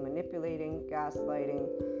to be manipulating, gaslighting,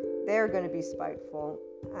 they're going to be spiteful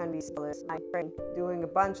and be jealous, doing a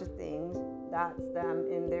bunch of things. That's them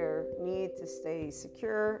in their need to stay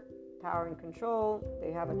secure, power and control.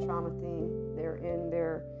 They have a trauma theme. They're in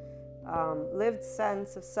their lived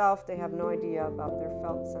sense of self. They have no idea about their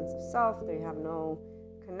felt sense of self. They have no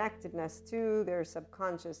connectedness to their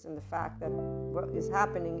subconscious, and the fact that what is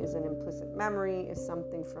happening is an implicit memory, is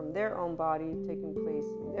something from their own body taking place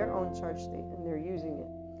in their own charge state, and they're using it.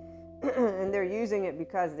 And they're using it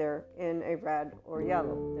because they're in a red or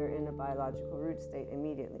yellow. They're in a biological root state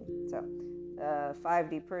immediately. So a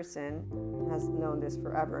 5D person has known this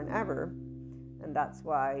forever and ever. And that's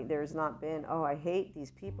why there's not been, oh, I hate these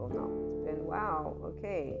people. No, it's been, wow,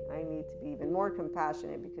 okay, I need to be even more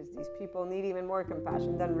compassionate because these people need even more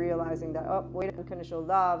compassion. Then realizing that, oh, wait, unconditional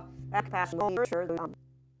love, compassion,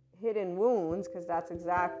 hidden wounds, because that's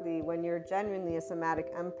exactly when you're genuinely a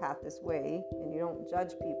somatic empath this way and you don't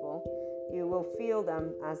judge people, you will feel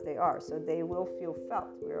them as they are. So they will feel felt.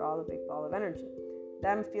 We're all a big ball of energy.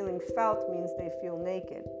 Them feeling felt means they feel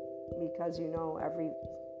naked, because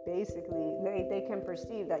basically they can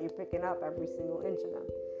perceive that you're picking up every single inch of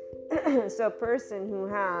them. So a person who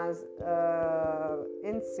has an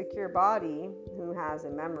insecure body, who has a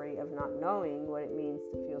memory of not knowing what it means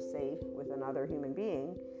to feel safe with another human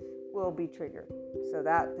being, will be triggered. So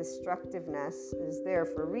that destructiveness is there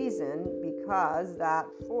for a reason, because that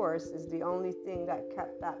force is the only thing that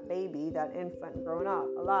kept that baby, that infant grown up,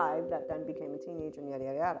 alive, that then became a teenager, and yada,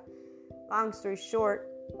 yada, yada. Long story short,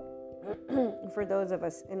 for those of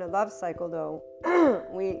us in a love cycle, though,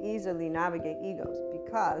 we easily navigate egos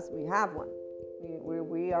because we have one.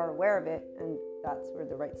 We are aware of it, and that's where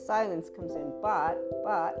the right silence comes in. But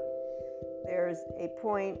there's a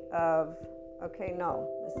point of, okay, no,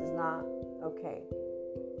 this is not okay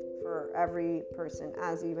for every person,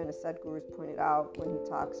 as even a Sadhguru's pointed out when he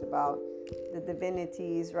talks about the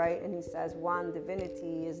divinities, right? And he says one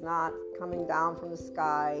divinity is not coming down from the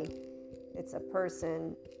sky. It's a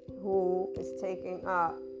person who is taking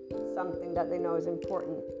up something that they know is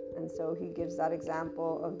important. And so he gives that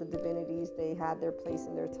example of the divinities. They had their place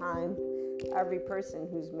in their time. Every person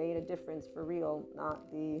who's made a difference for real,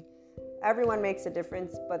 everyone makes a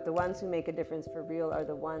difference, but the ones who make a difference for real are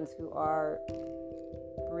the ones who are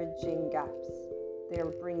bridging gaps.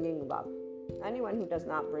 They're bringing love. Anyone who does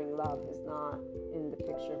not bring love is not in the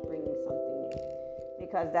picture of bringing something new.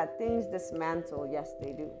 Because that things dismantle, yes,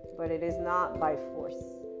 they do. But it is not by force.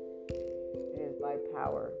 It is by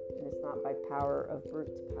power. And it's not by power of brute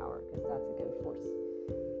power, because that's, again, force.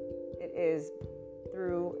 It is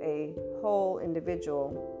through a whole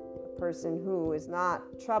individual, a person who is not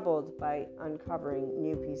troubled by uncovering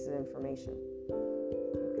new pieces of information.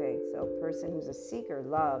 Okay, so a person who's a seeker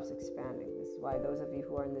loves expanding. This is why those of you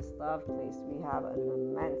who are in this love place, we have an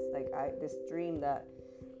immense, this dream that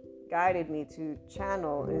guided me to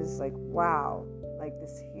channel is like, wow, like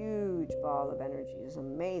this huge ball of energy is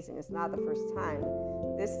amazing. It's not the first time.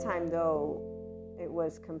 This time, though, it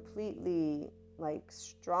was completely like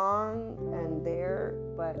strong and there,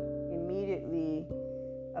 but immediately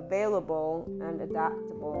available and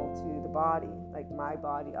adaptable to the body. Like my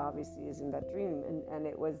body obviously is in that dream, and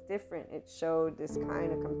it was different. It showed this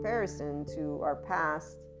kind of comparison to our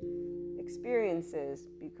past experiences,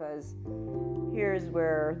 because here's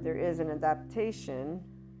where there is an adaptation.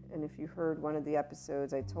 And if you heard one of the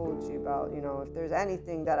episodes, I told you about, if there's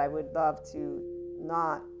anything that I would love to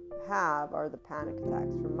not have are the panic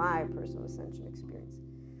attacks from my personal ascension experience.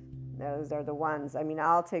 Those are the ones. I mean,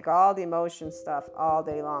 I'll take all the emotion stuff all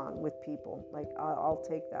day long with people. Like, I'll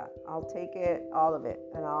take that. I'll take it, all of it.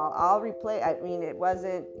 And I'll replay. I mean, it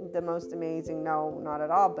wasn't the most amazing, no, not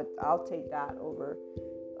at all, but I'll take that over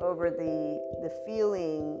the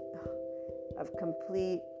feeling of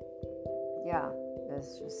complete,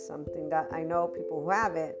 it's just something that I know people who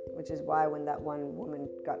have it, which is why when that one woman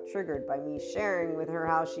got triggered by me sharing with her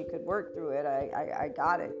how she could work through it, I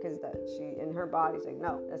got it, because that she in her body's like,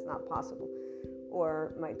 no, that's not possible.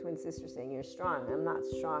 Or my twin sister saying, you're strong. I'm not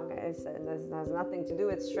strong. I said, this has nothing to do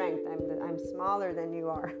with strength. I'm smaller than you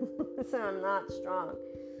are. So I'm not strong.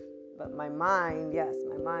 But my mind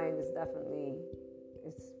is definitely,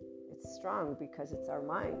 it's strong because it's our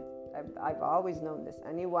mind. I've always known this.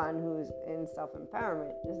 Anyone who's in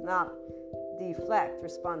self-empowerment does not deflect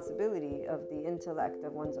responsibility of the intellect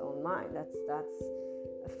of one's own mind. That's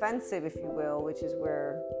offensive, if you will, which is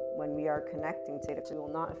where when we are connecting to it, we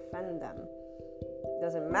will not offend them.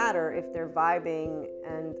 Doesn't matter if they're vibing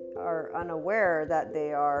and are unaware that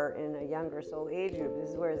they are in a younger soul age group. This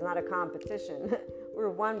is where it's not a competition. We're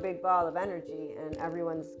one big ball of energy and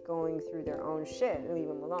everyone's going through their own shit. Leave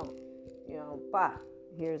them alone, but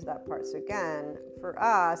here's that part. So again, for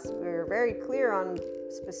us, we're very clear on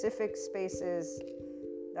specific spaces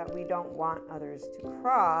that we don't want others to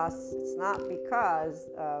cross. It's not because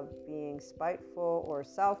of being spiteful or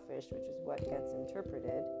selfish, which is what gets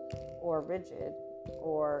interpreted, or rigid,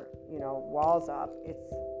 or walls up. It's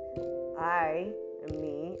I am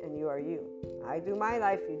me and you are you. I do my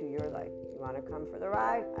life, you do your life. You want to come for the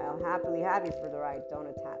ride? I'll happily have you for the ride. Don't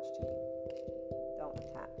attach to me. Don't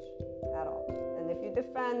attach at all. And if you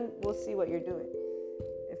defend, we'll see what you're doing.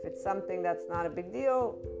 If it's something that's not a big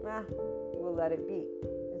deal, we'll let it be.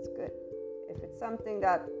 It's good. If it's something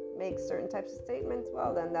that makes certain types of statements,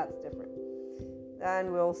 well, then that's different.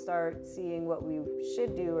 Then we'll start seeing what we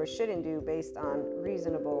should do or shouldn't do based on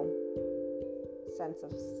reasonable sense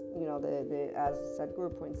of, as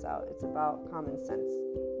Sadhguru points out, it's about common sense.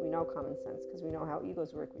 We know common sense because we know how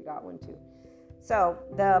egos work. We got one too. So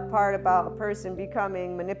the part about a person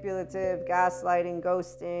becoming manipulative, gaslighting,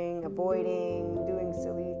 ghosting, avoiding, doing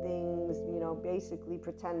silly things, basically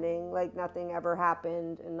pretending like nothing ever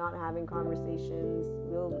happened and not having conversations,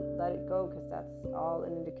 we'll let it go because that's all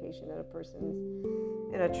an indication that a person's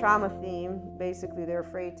in a trauma theme. Basically, they're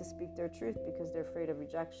afraid to speak their truth because they're afraid of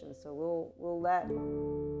rejection. So we'll let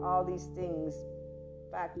all these things.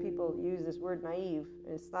 In fact, people use this word naive,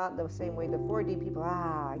 and it's not the same way the 4D people.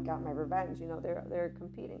 I got my revenge. They're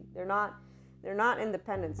competing. They're not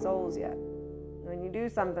independent souls yet. When you do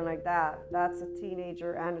something like that, that's a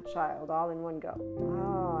teenager and a child all in one go.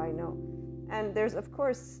 Oh, I know. And there's, of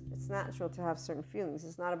course, it's natural to have certain feelings.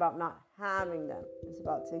 It's not about not having them. It's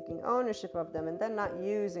about taking ownership of them and then not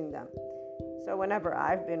using them. So whenever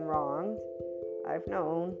I've been wronged,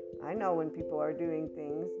 I know when people are doing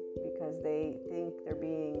things because they think they're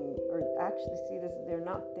being, or actually see this, they're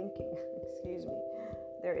not thinking, excuse me.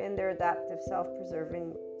 They're in their adaptive,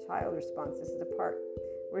 self-preserving child response. This is the part.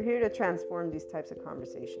 We're here to transform these types of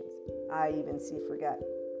conversations. I even forget,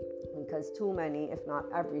 because too many, if not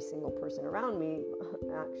every single person around me,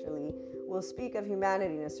 actually will speak of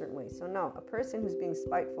humanity in a certain way. So no, a person who's being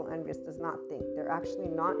spiteful, envious, does not think. They're actually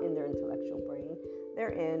not in their intellectual brain.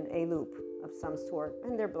 They're in a loop of some sort,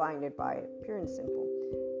 and they're blinded by it, pure and simple.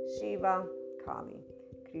 Shiva, Kali,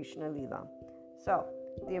 Krishna, Lila. So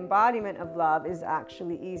the embodiment of love is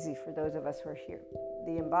actually easy for those of us who are here.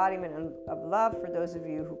 The embodiment of love for those of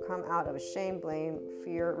you who come out of a shame, blame,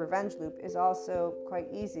 fear, revenge loop is also quite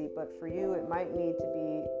easy, but for you it might need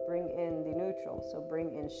to bring in the neutral. So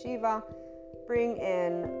bring in Shiva, bring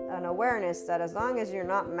in an awareness that as long as you're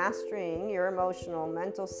not mastering your emotional,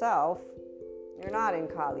 mental self, you're not in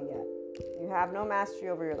Kali yet. You have no mastery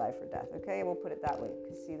over your life or death, okay? We'll put it that way,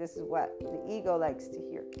 because see, this is what the ego likes to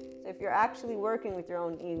hear. So if you're actually working with your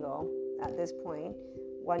own ego at this point,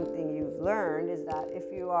 one thing you've learned is that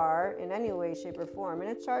if you are in any way, shape, or form in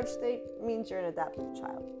a charged state, it means you're an adaptive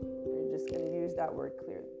child. We're just going to use that word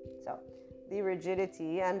clearly. So the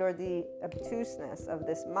rigidity and or the obtuseness of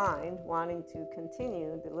this mind wanting to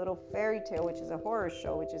continue the little fairy tale, which is a horror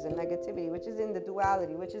show, which is a negativity, which is in the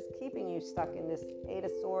duality, which is keeping you stuck in this 8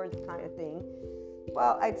 of Swords kind of thing.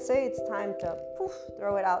 Well, I'd say it's time to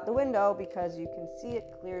throw it out the window because you can see it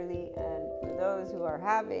clearly. And for those who are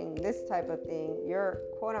having this type of thing, your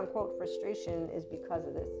quote-unquote frustration is because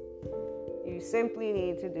of this. You simply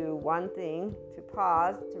need to do one thing, to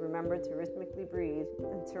pause, to remember to rhythmically breathe,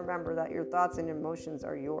 and to remember that your thoughts and emotions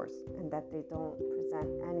are yours and that they don't present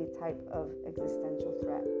any type of existential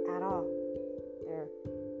threat at all. They're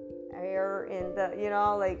air in the,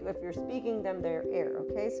 like if you're speaking them, they're air,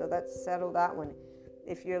 okay? So let's settle that one.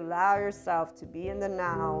 If you allow yourself to be in the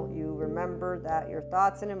now, you remember that your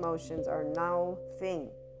thoughts and emotions are no thing.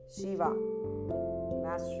 Shiva.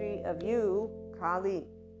 Mastery of you, Kali.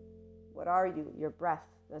 What are you? Your breath.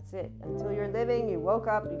 That's it. Until you're living, you woke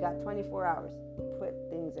up, you got 24 hours. Put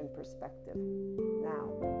things in perspective. Now,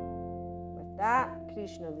 with that,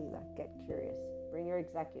 Krishna Lila, get curious. Bring your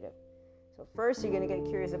executive. So first you're going to get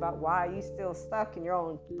curious about why you're still stuck in your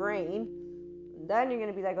own brain. And then you're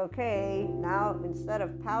going to be like, okay, now instead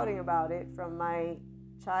of pouting about it from my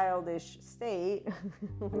childish state,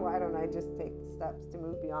 why don't I just take the steps to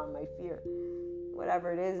move beyond my fear?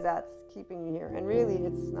 Whatever it is that's keeping you here. And really,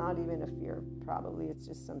 it's not even a fear. Probably it's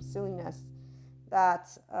just some silliness that,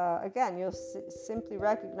 again, you'll simply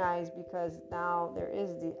recognize because now there is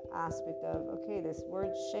the aspect of, okay, this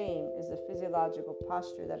word shame is a physiological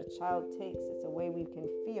posture that a child takes. It's a way we can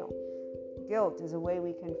feel. Guilt is a way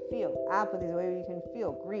we can feel. Apathy is a way we can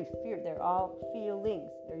feel. Grief, fear, they're all feelings.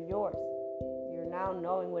 They're yours. You're now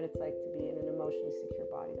knowing what it's like to be in an emotionally secure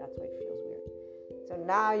body. That's why it feels weird. So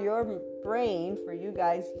now your brain, for you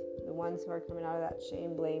guys, the ones who are coming out of that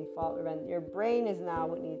shame, blame, fault, revenge, your brain is now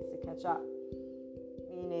what needs to catch up.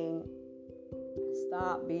 Meaning,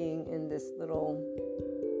 stop being in this little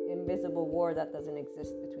invisible war that doesn't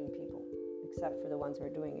exist between people, except for the ones who are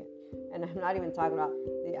doing it. And I'm not even talking about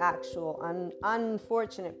the actual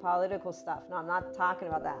unfortunate political stuff. No, I'm not talking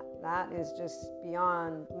about that. That is just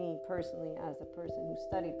beyond me personally as a person who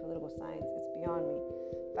studied political science. It's beyond me.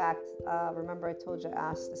 In fact, remember I told you I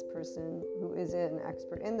asked this person who is an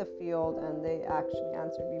expert in the field, and they actually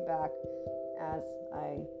answered me back as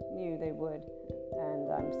I knew they would.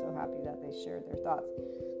 And I'm so happy that they shared their thoughts.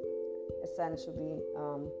 Essentially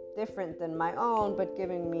different than my own, but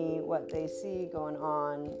giving me what they see going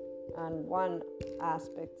on. And one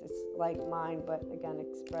aspect is like mine, but again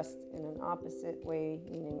expressed in an opposite way,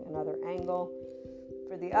 meaning another angle.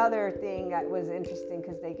 For the other thing that was interesting,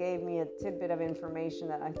 because they gave me a tidbit of information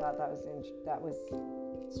that I thought that was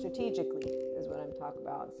strategically is what I'm talking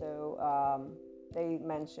about. So they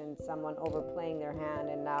mentioned someone overplaying their hand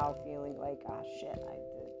and now feeling like, shit, I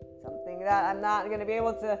did something that I'm not going to be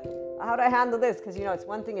able to. How do I handle this? Because it's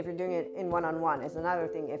one thing if you're doing it in one-on-one. It's another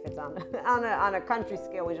thing if it's on on a country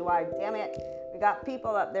scale, which is why, damn it, we got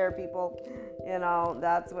people up there, people.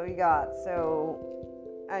 That's what we got.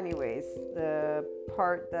 So, anyways, the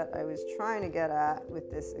part that I was trying to get at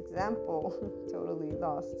with this example, totally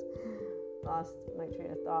lost my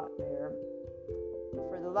train of thought there.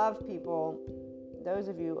 For the love people, those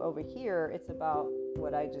of you over here, it's about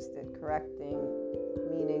what I just did, correcting,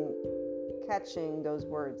 meaning catching those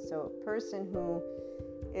words. So a person who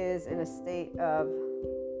is in a state of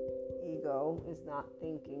ego is not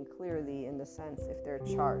thinking clearly, in the sense if they're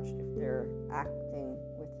charged, if they're acting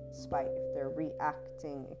with spite, if they're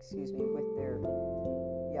reacting, with their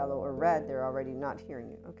yellow or red, they're already not hearing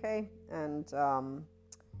you, okay? And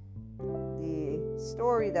the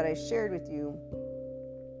story that I shared with you,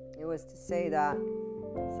 it was to say that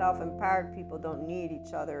self-empowered people don't need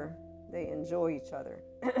each other, they enjoy each other.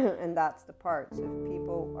 And that's the part. So if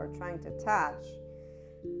people are trying to attach,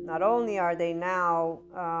 not only are they now,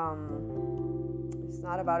 it's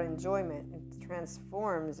not about enjoyment, it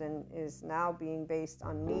transforms and is now being based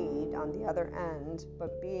on need on the other end,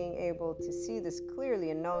 but being able to see this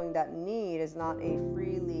clearly and knowing that need is not a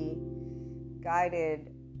freely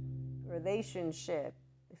guided relationship,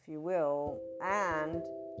 if you will, and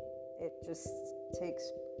it just takes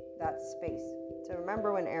that space. So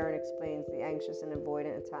remember when Aaron explains the anxious and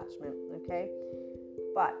avoidant attachment, okay?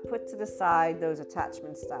 But put to the side those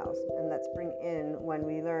attachment styles, and let's bring in when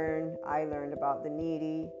I learned about the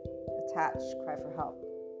needy, attached, cry for help,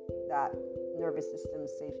 that nervous system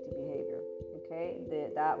safety behavior, okay?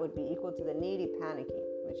 That would be equal to the needy panicking,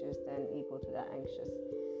 which is then equal to that anxious.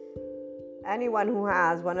 Anyone who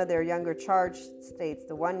has one of their younger charged states,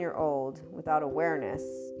 the 1-year-old, without awareness,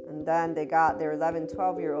 and then they got their 11,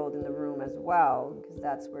 12-year-old in the room as well, because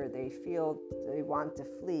that's where they feel they want to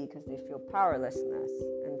flee because they feel powerlessness.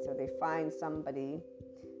 And so they find somebody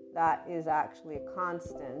that is actually a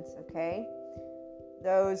constant, okay?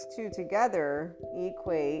 Those two together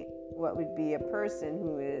equate what would be a person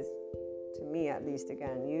who is, to me at least,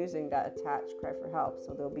 again, using that attached cry for help.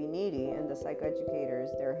 So they'll be needy, and the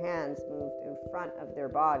psychoeducators, their hands moved in front of their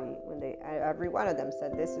body. Every one of them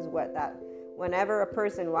said this is what that, whenever a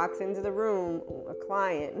person walks into the room, a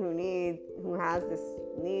client who has this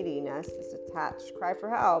neediness, this attached cry for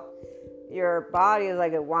help, your body is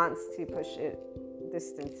like it wants to push it,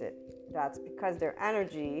 distance it. That's because their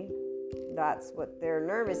energy, that's what their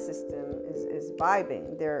nervous system is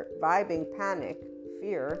vibing. They're vibing panic,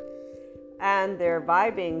 fear, and they're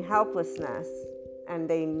vibing helplessness. And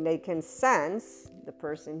they can sense the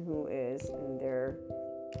person who is in their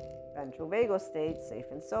ventral vagal state, safe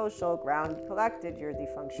and social, grounded, collected, you're the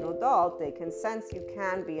functional adult, they can sense you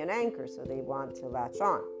can be an anchor, so they want to latch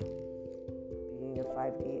on. Being a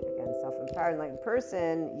 5D, again, self-empowered enlightened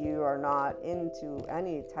person, you are not into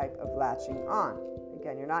any type of latching on.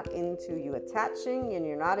 Again, you're not into you attaching, and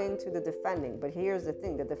you're not into the defending. But here's the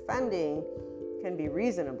thing, the defending can be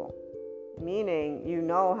reasonable, meaning you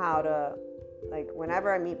know how to, like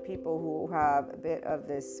whenever I meet people who have a bit of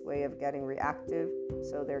this way of getting reactive,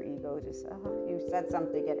 so their ego just, you said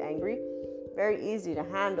something, get angry, very easy to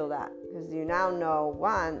handle that, because you now know,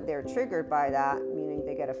 one, they're triggered by that, meaning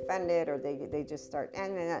they get offended, or they just start,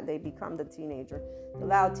 and they become the teenager, the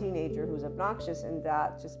loud teenager who's obnoxious, and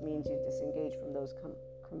that just means you disengage from those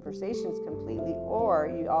conversations completely,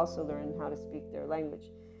 or you also learn how to speak their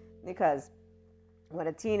language. because what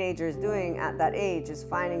a teenager is doing at that age is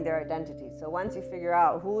finding their identity. So once you figure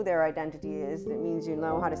out who their identity is, it means you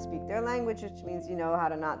know how to speak their language, which means you know how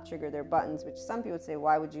to not trigger their buttons, which some people would say,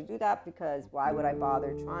 why would you do that? Because why would I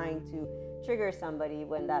bother trying to trigger somebody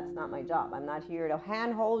when that's not my job? I'm not here to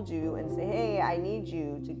handhold you and say, hey, I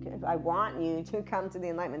want you to come to the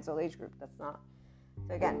Enlightenment Soul Age group. That's not.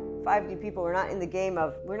 So again, 5D people, we're not in the game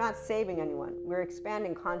of, we're not saving anyone. We're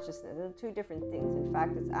expanding consciousness. They're two different things. In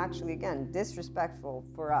fact, it's actually, again, disrespectful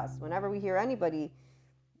for us whenever we hear anybody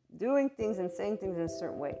doing things and saying things in a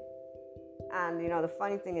certain way. And, the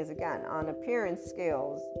funny thing is, again, on appearance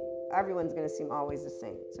scales, everyone's going to seem always the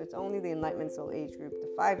same. So it's only the Enlightenment Soul Age group, the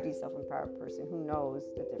 5D self-empowered person, who knows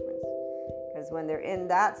the difference. Because when they're in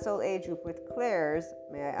that soul age group with clairs,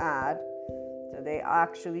 may I add, so they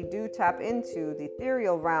actually do tap into the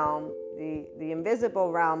ethereal realm, the invisible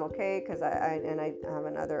realm, okay? Because I have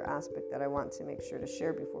another aspect that I want to make sure to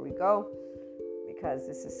share before we go, because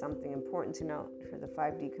this is something important to note for the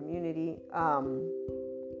 5D community.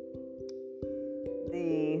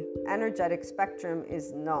 The energetic spectrum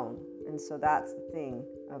is known, and so that's the thing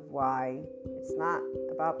of why it's not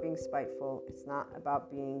about being spiteful, it's not about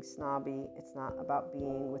being snobby, it's not about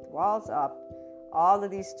being with walls up. All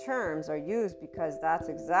of these terms are used because that's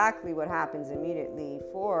exactly what happens immediately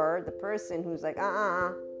for the person who's like,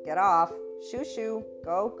 get off, shoo,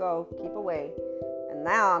 go, keep away. And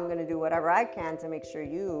now I'm going to do whatever I can to make sure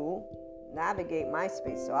you navigate my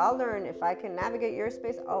space. So I'll learn if I can navigate your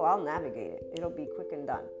space, I'll navigate it. It'll be quick and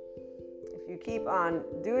done. If you keep on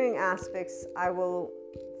doing aspects, I will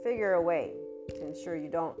figure a way to ensure you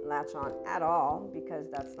don't latch on at all, because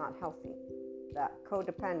that's not healthy. That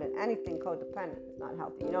anything codependent is not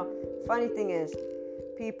healthy. Funny thing is,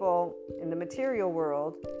 people in the material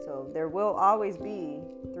world, so there will always be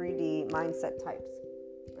 3D mindset types.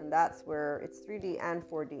 And that's where it's 3D and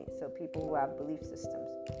 4D. So people who have belief systems,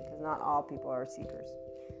 because not all people are seekers.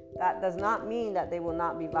 That does not mean that they will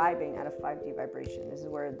not be vibing at a 5D vibration. This is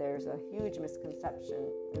where there's a huge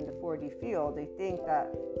misconception in the 4D field. They think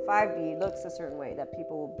that 5D looks a certain way, that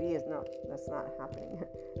people will be no, that's not happening.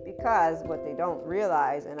 Because what they don't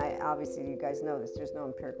realize, and obviously you guys know this, there's no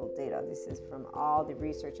empirical data. This is from all the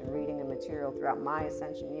research and reading and material throughout my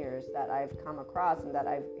ascension years that I've come across and that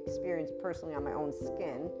I've experienced personally on my own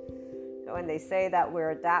skin. So when they say that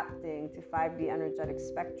we're adapting to 5D energetic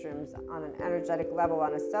spectrums on an energetic level,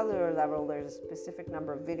 on a cellular level, there's a specific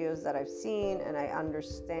number of videos that I've seen, and I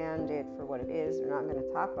understand it for what it is. We're not going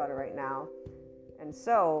to talk about it right now. And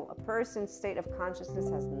so a person's state of consciousness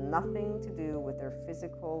has nothing to do with their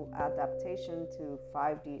physical adaptation to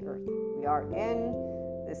 5D Earth. We are in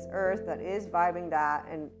this Earth that is vibing that,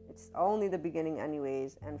 and it's only the beginning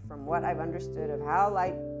anyways. And from what I've understood of how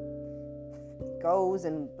light goes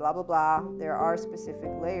and blah blah blah, there are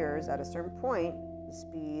specific layers at a certain point, the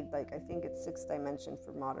speed, like I think it's 6th dimension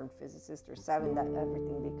for modern physicists, or 7, that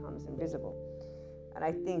everything becomes invisible. And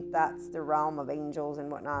I think that's the realm of angels and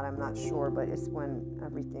whatnot, I'm not sure, but it's when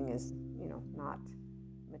everything is, not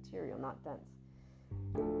material, not dense.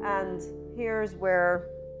 And here's where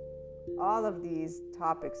all of these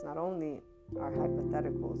topics not only are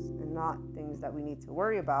hypotheticals and not things that we need to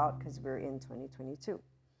worry about, because we're in 2022.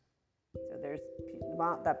 So there's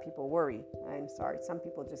not that people worry. I'm sorry. Some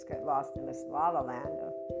people just get lost in this la la land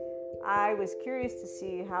of, I was curious to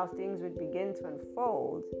see how things would begin to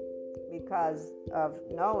unfold because of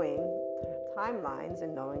knowing timelines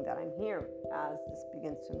and knowing that I'm here as this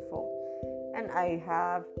begins to unfold. And I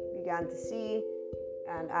have begun to see,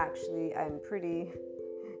 and actually I'm pretty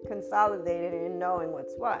consolidated in knowing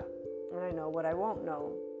what's what. And I know what I won't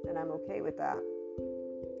know, and I'm okay with that.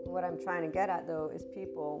 What I'm trying to get at, though, is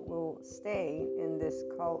people will stay in this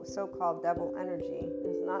so-called devil energy.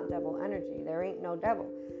 It's not devil energy. There ain't no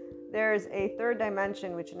devil. There's a 3rd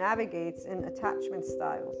dimension which navigates in attachment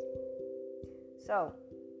styles. So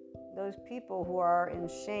those people who are in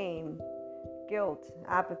shame, guilt,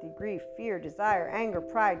 apathy, grief, fear, desire, anger,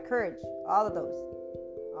 pride, courage, all of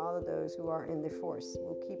those who are in the force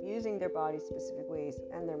will keep using their body specific ways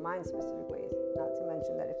and their mind specific ways. Not to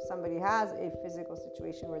mention that if somebody has a physical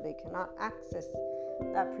situation where they cannot access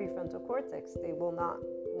that prefrontal cortex, they will not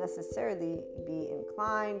necessarily be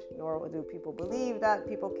inclined, nor do people believe that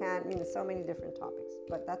people can. So many different topics.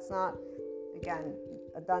 But that's not, again,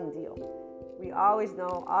 a done deal. We always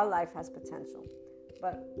know all life has potential.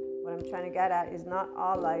 But what I'm trying to get at is not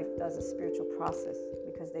all life does a spiritual process,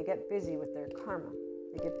 because they get busy with their karma.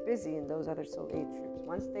 They get busy in those other soul age groups.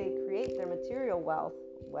 Once they create their material wealth,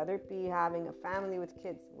 whether it be having a family with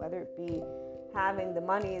kids, whether it be having the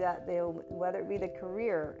money that whether it be the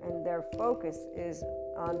career, and their focus is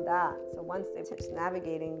on that. So once they're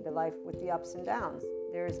navigating the life with the ups and downs,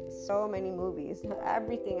 there's so many movies.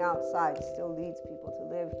 Everything outside still leads people to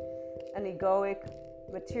live an egoic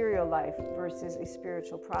material life versus a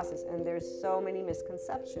spiritual process. And there's so many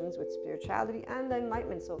misconceptions with spirituality and the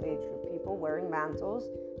Enlightenment Soul Age group. People wearing mantles,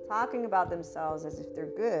 talking about themselves as if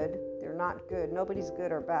they're good. They're not good. Nobody's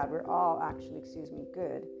good or bad. We're all actually,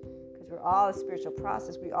 good. Because we're all a spiritual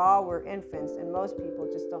process. We all were infants, and most people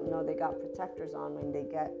just don't know they got protectors on when they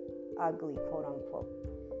get ugly, quote unquote.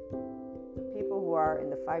 The people who are in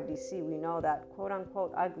the 5DC, we know that quote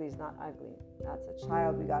unquote ugly is not ugly. That's a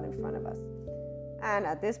child we got in front of us. And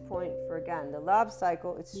at this point, for again, the love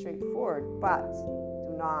cycle, it's straightforward, but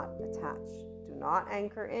do not attach. Do not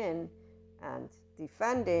anchor in, and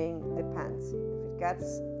defending depends. If it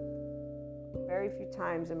gets very few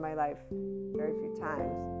times in my life, very few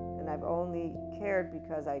times, and I've only cared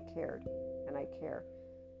because I cared, and I care.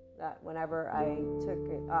 That whenever I took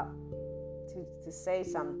it up to say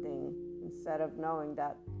something, instead of knowing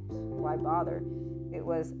that why bother, it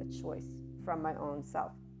was a choice from my own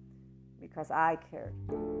self because I cared.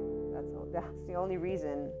 That's the only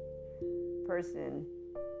person,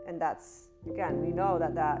 and that's, again, we know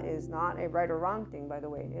that is not a right or wrong thing, by the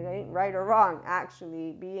way. It ain't right or wrong.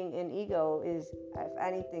 Actually, being in ego is, if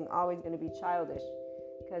anything, always going to be childish,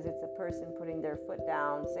 because it's a person putting their foot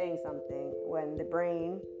down, saying something, when the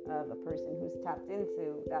brain of a person who's tapped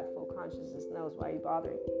into that full consciousness knows, why are you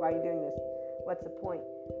bothering? Why are you doing this? What's the point?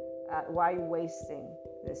 Why are you wasting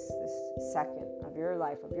this second of your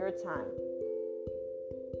life, of your time?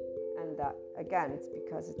 And again, it's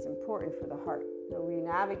because it's important for the heart. So we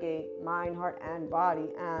navigate mind, heart, and body,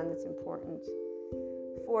 and it's important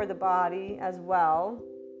for the body as well,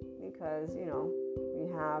 because, we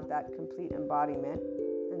have that complete embodiment.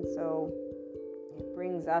 And so it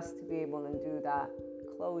brings us to be able to do that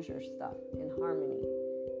closure stuff in harmony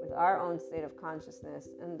with our own state of consciousness,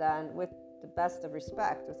 and then with the best of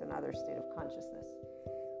respect with another state of consciousness.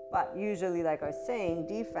 But usually, like I was saying,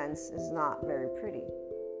 defense is not very pretty.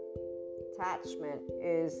 Attachment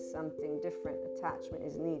is something different. Attachment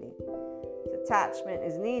is needy. If attachment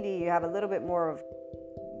is needy, you have a little bit more of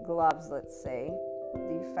gloves, let's say.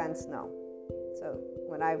 Defense, no. So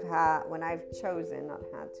when I've chosen, not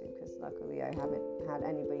had to, because luckily I haven't had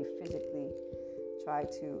anybody physically try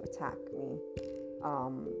to attack me.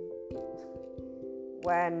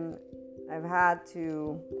 When I've had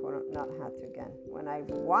to, not had to again, when I've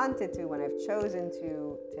wanted to, when I've chosen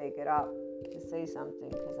to take it up, to say something,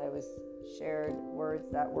 because I was shared words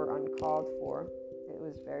that were uncalled for, it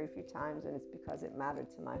was very few times, and it's because it mattered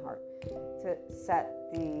to my heart to set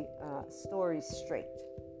the story straight.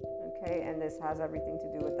 Okay, and this has everything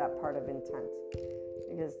to do with that part of intent,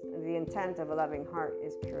 because the intent of a loving heart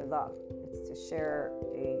is pure love. It's to share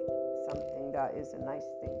something that is a nice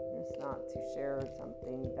thing. It's not to share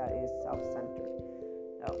something that is self-centered.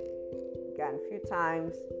 So again, a few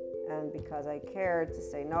times, and because I cared to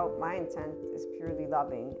say, no, my intent is purely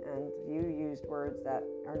loving, and you used words that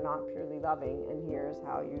are not purely loving, and here's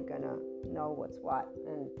how you're gonna know what's what.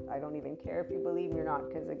 And I don't even care if you believe me or not,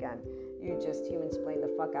 because again, you just human-splain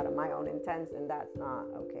the fuck out of my own intents, and that's not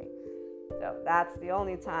okay. So that's the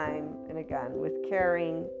only time, and again, with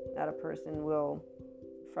caring, that a person will,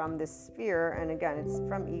 from this sphere, and again, it's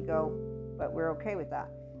from ego, but we're okay with that.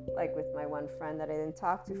 Like with my one friend that I didn't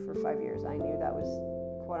talk to for 5 years, I knew that was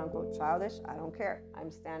quote-unquote childish. I don't care. I'm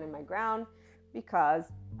standing my ground because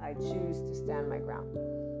I choose to stand my ground.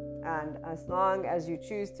 And as long as you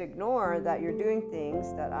choose to ignore that you're doing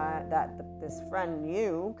things that this friend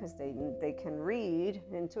knew, because they can read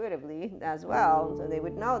intuitively as well, so they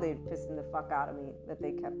would know they'd pissing the fuck out of me, that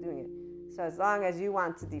they kept doing it. So as long as you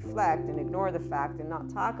want to deflect and ignore the fact and not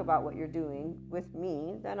talk about what you're doing with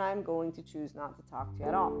me, then I'm going to choose not to talk to you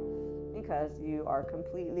at all, because you are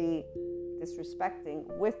completely disrespecting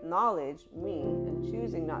with knowledge me and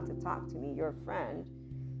choosing not to talk to me, your friend,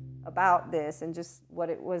 about this, and just what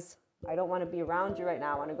it was. I don't want to be around you right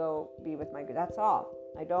now. I want to go be with my good. That's all.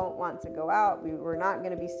 I don't want to go out. We're not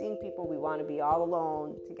going to be seeing people. We want to be all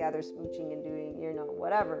alone together, smooching and doing,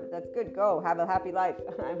 whatever. That's good. Go have a happy life.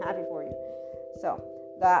 I'm happy for you. So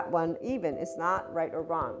that one, even, it's not right or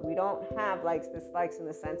wrong. We don't have likes, dislikes in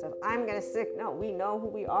the sense of I'm going to sick. No, we know who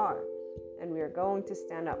we are, and we are going to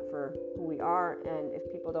stand up for who we are. And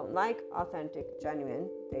if people don't like authentic, genuine,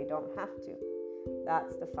 they don't have to.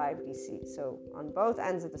 That's the 5DC. So on both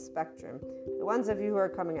ends of the spectrum, the ones of you who are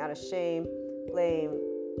coming out of shame, blame,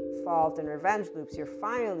 fault, and revenge loops, you're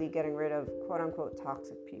finally getting rid of quote-unquote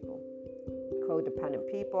toxic people, codependent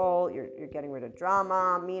people. You're getting rid of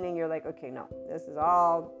drama, meaning you're like, okay, no, this is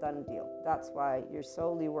all done deal. That's why you're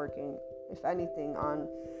solely working if anything, on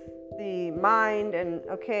the mind. And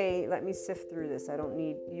okay, let me sift through this.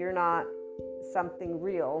 You're not something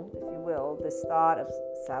real, if you will. This thought of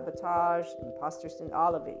sabotage, imposter syndrome,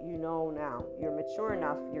 all of it, now. You're mature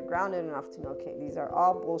enough, you're grounded enough to know, okay, these are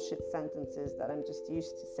all bullshit sentences that I'm just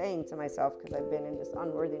used to saying to myself because I've been in this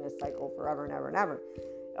unworthiness cycle forever and ever and ever.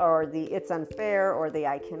 Or the it's unfair, or the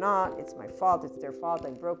I cannot, it's my fault, it's their fault,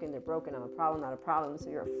 I'm broken, they're broken, I'm a problem, not a problem. So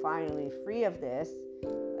you're finally free of this.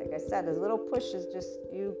 Like I said, this little push is just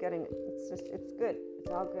you getting it. It's good. It's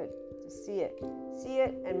all good. Just see it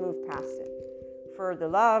and move past it. For the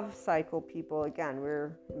love cycle people, again,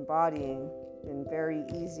 we're embodying in very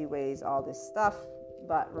easy ways all this stuff,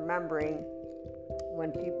 but remembering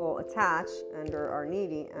when people attach and or are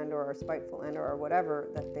needy and or are spiteful and or are whatever,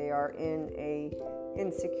 that they are in a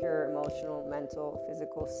insecure emotional, mental,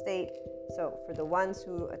 physical state. So for the ones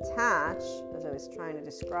who attach, as I was trying to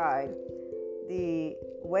describe, the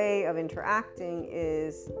way of interacting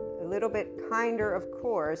is a little bit kinder, of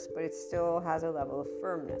course, but it still has a level of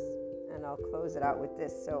firmness. And I'll close it out with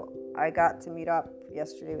this. So I got to meet up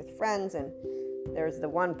yesterday with friends, and there's the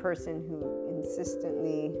one person who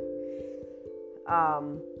insistently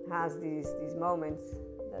has these moments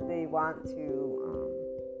that they want to,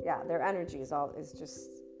 their energy is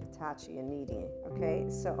just attachy and needy. Okay,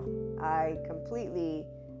 so I completely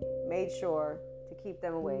made sure to keep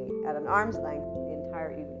them away at an arm's length the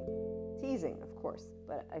entire evening. Teasing, of course,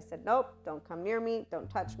 but I said, nope, don't come near me, don't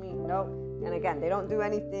touch me, nope. And again, they don't do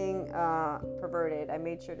anything perverted. I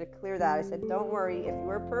made sure to clear that. I said, don't worry, if you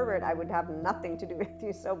were a pervert, I would have nothing to do with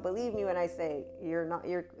you. So believe me when I say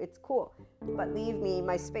it's cool, but leave me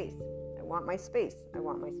my space. I want my space.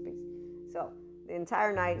 So the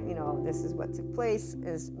entire night, this is what took place,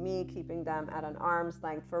 is me keeping them at an arm's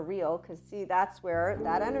length for real. Because see, that's where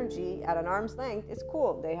that energy at an arm's length is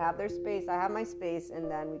cool. They have their space, I have my space,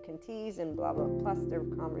 and then we can tease and blah, blah. Plus their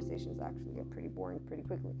conversations actually get pretty boring pretty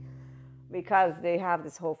quickly because they have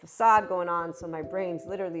this whole facade going on. So my brains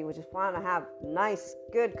literally would just want to have nice,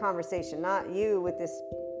 good conversation, not you with this,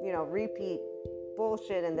 repeat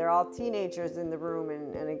bullshit. And they're all teenagers in the room.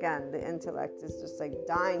 And again, the intellect is just like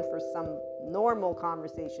dying for some normal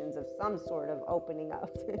conversations of some sort of opening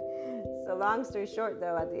up. So long story short,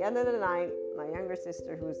 though, at the end of the night, my younger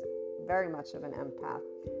sister, who's very much of an empath,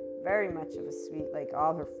 very much of a sweet, like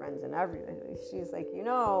all her friends and everything, she's like, you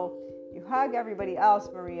hug everybody else,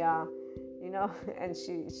 Maria, and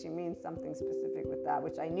she means something specific with that,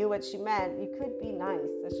 which I knew what she meant. You could be nice.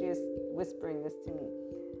 So she is whispering this to me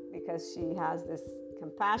because she has this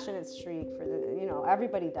compassionate streak for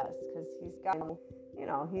everybody does, because he's got,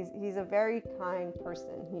 he's a very kind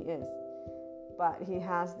person. He is, but he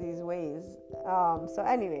has these ways. So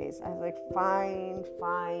anyways, I was like, fine,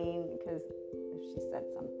 because if she said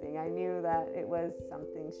something, I knew that it was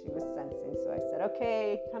something she was sensing. So I said,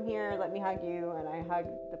 okay, come here, let me hug you. And I hugged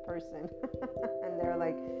the person. And they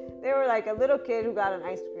were like a little kid who got an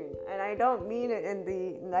ice cream. And I don't mean it in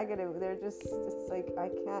the negative. They're just like, I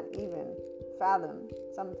can't even fathom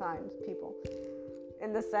sometimes people,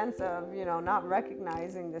 in the sense of, not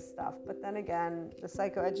recognizing this stuff. But then again, the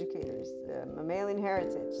psychoeducators, mammalian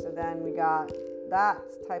heritage. So then we got that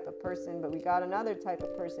type of person, but we got another type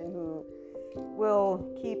of person who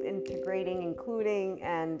will keep integrating, including,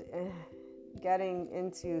 and getting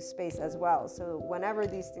into space as well. So whenever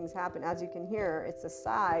these things happen, as you can hear, it's a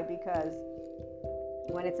sigh, because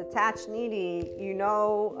when it's attached needy,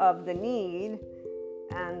 of the need,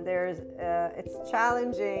 and it's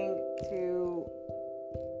challenging to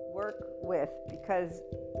work with because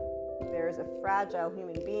there's a fragile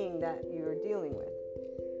human being that you're dealing with.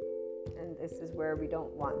 And this is where we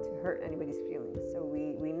don't want to hurt anybody's feelings. So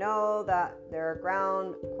we know that there are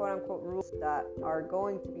ground, quote unquote, rules that are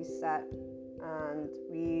going to be set, and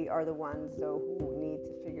we are the ones, though, who need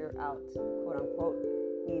to figure out, quote unquote,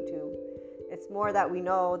 it's more that we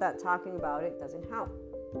know that talking about it doesn't help.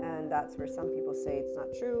 And that's where some people say it's not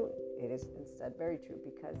true. It is instead very true,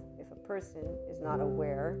 because if a person is not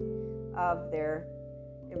aware of their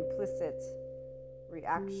implicit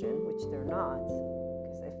reaction, which they're not,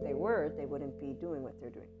 because if they were, they wouldn't be doing what they're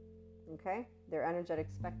doing. Okay? Their energetic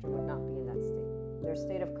spectrum would not be in that state. Their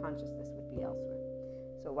state of consciousness would be elsewhere.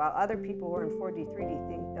 So while other people who are in 4D, 3D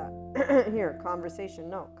think that, conversation,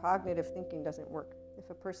 no, cognitive thinking doesn't work. If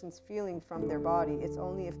a person's feeling from their body, it's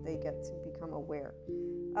only if they get to become aware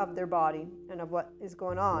of their body and of what is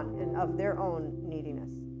going on and of their own neediness.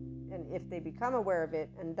 And if they become aware of it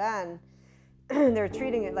and then they're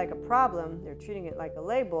treating it like a problem, they're treating it like a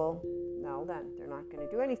label, no, then they're not going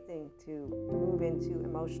to do anything to move into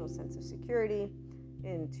emotional sense of security,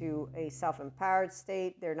 into a self-empowered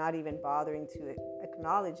state. They're not even bothering to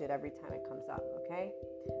acknowledge it every time it comes up, okay?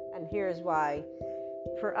 And here's why.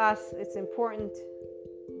 For us, it's important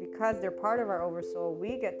because they're part of our oversoul.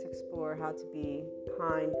 We get to explore how to be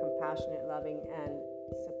kind, compassionate, loving, and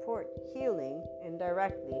support healing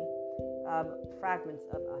indirectly of fragments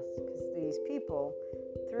of us. Because these people,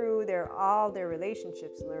 through all their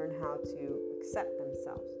relationships, learn how to accept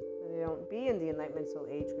themselves. And they don't be in the Enlightenment Soul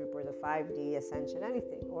Age group or the 5D Ascension,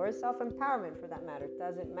 anything, or self-empowerment for that matter. It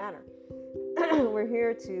doesn't matter. We're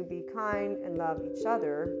here to be kind and love each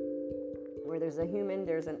other. Where there's a human,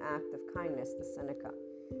 there's an act of kindness, the Seneca.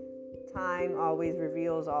 Time always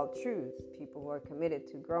reveals all truths. People who are committed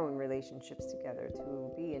to growing relationships together,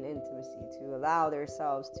 to be in intimacy, to allow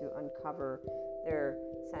themselves to uncover their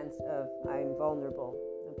sense of I'm vulnerable.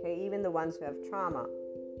 Okay, even the ones who have trauma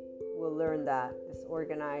will learn that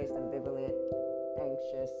disorganized, ambivalent,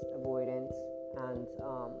 anxious, avoidant, and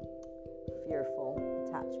fearful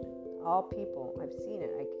attachment. All people, I've seen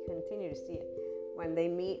it, I continue to see it. When they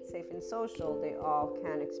meet, safe and social, they all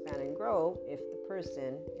can expand and grow if the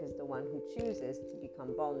person is the one who chooses to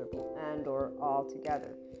become vulnerable and or all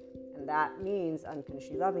together. And that means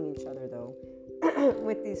unconditionally loving each other, though,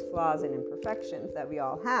 with these flaws and imperfections that we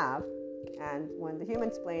all have. And when the human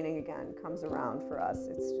splaining again comes around for us,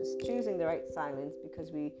 it's just choosing the right silence,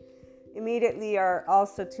 because we immediately are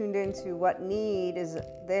also tuned into what need is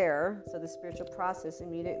there. So the spiritual process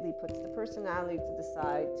immediately puts the personality to the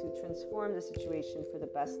side to transform the situation for the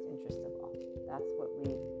best interest of all. That's what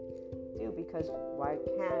we do, because why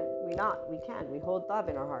can't we not? We can. We hold love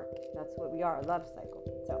in our heart. That's what we are, a love cycle.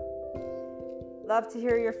 So love to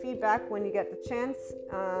hear your feedback when you get the chance.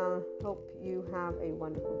 Hope you have a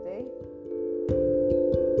wonderful day.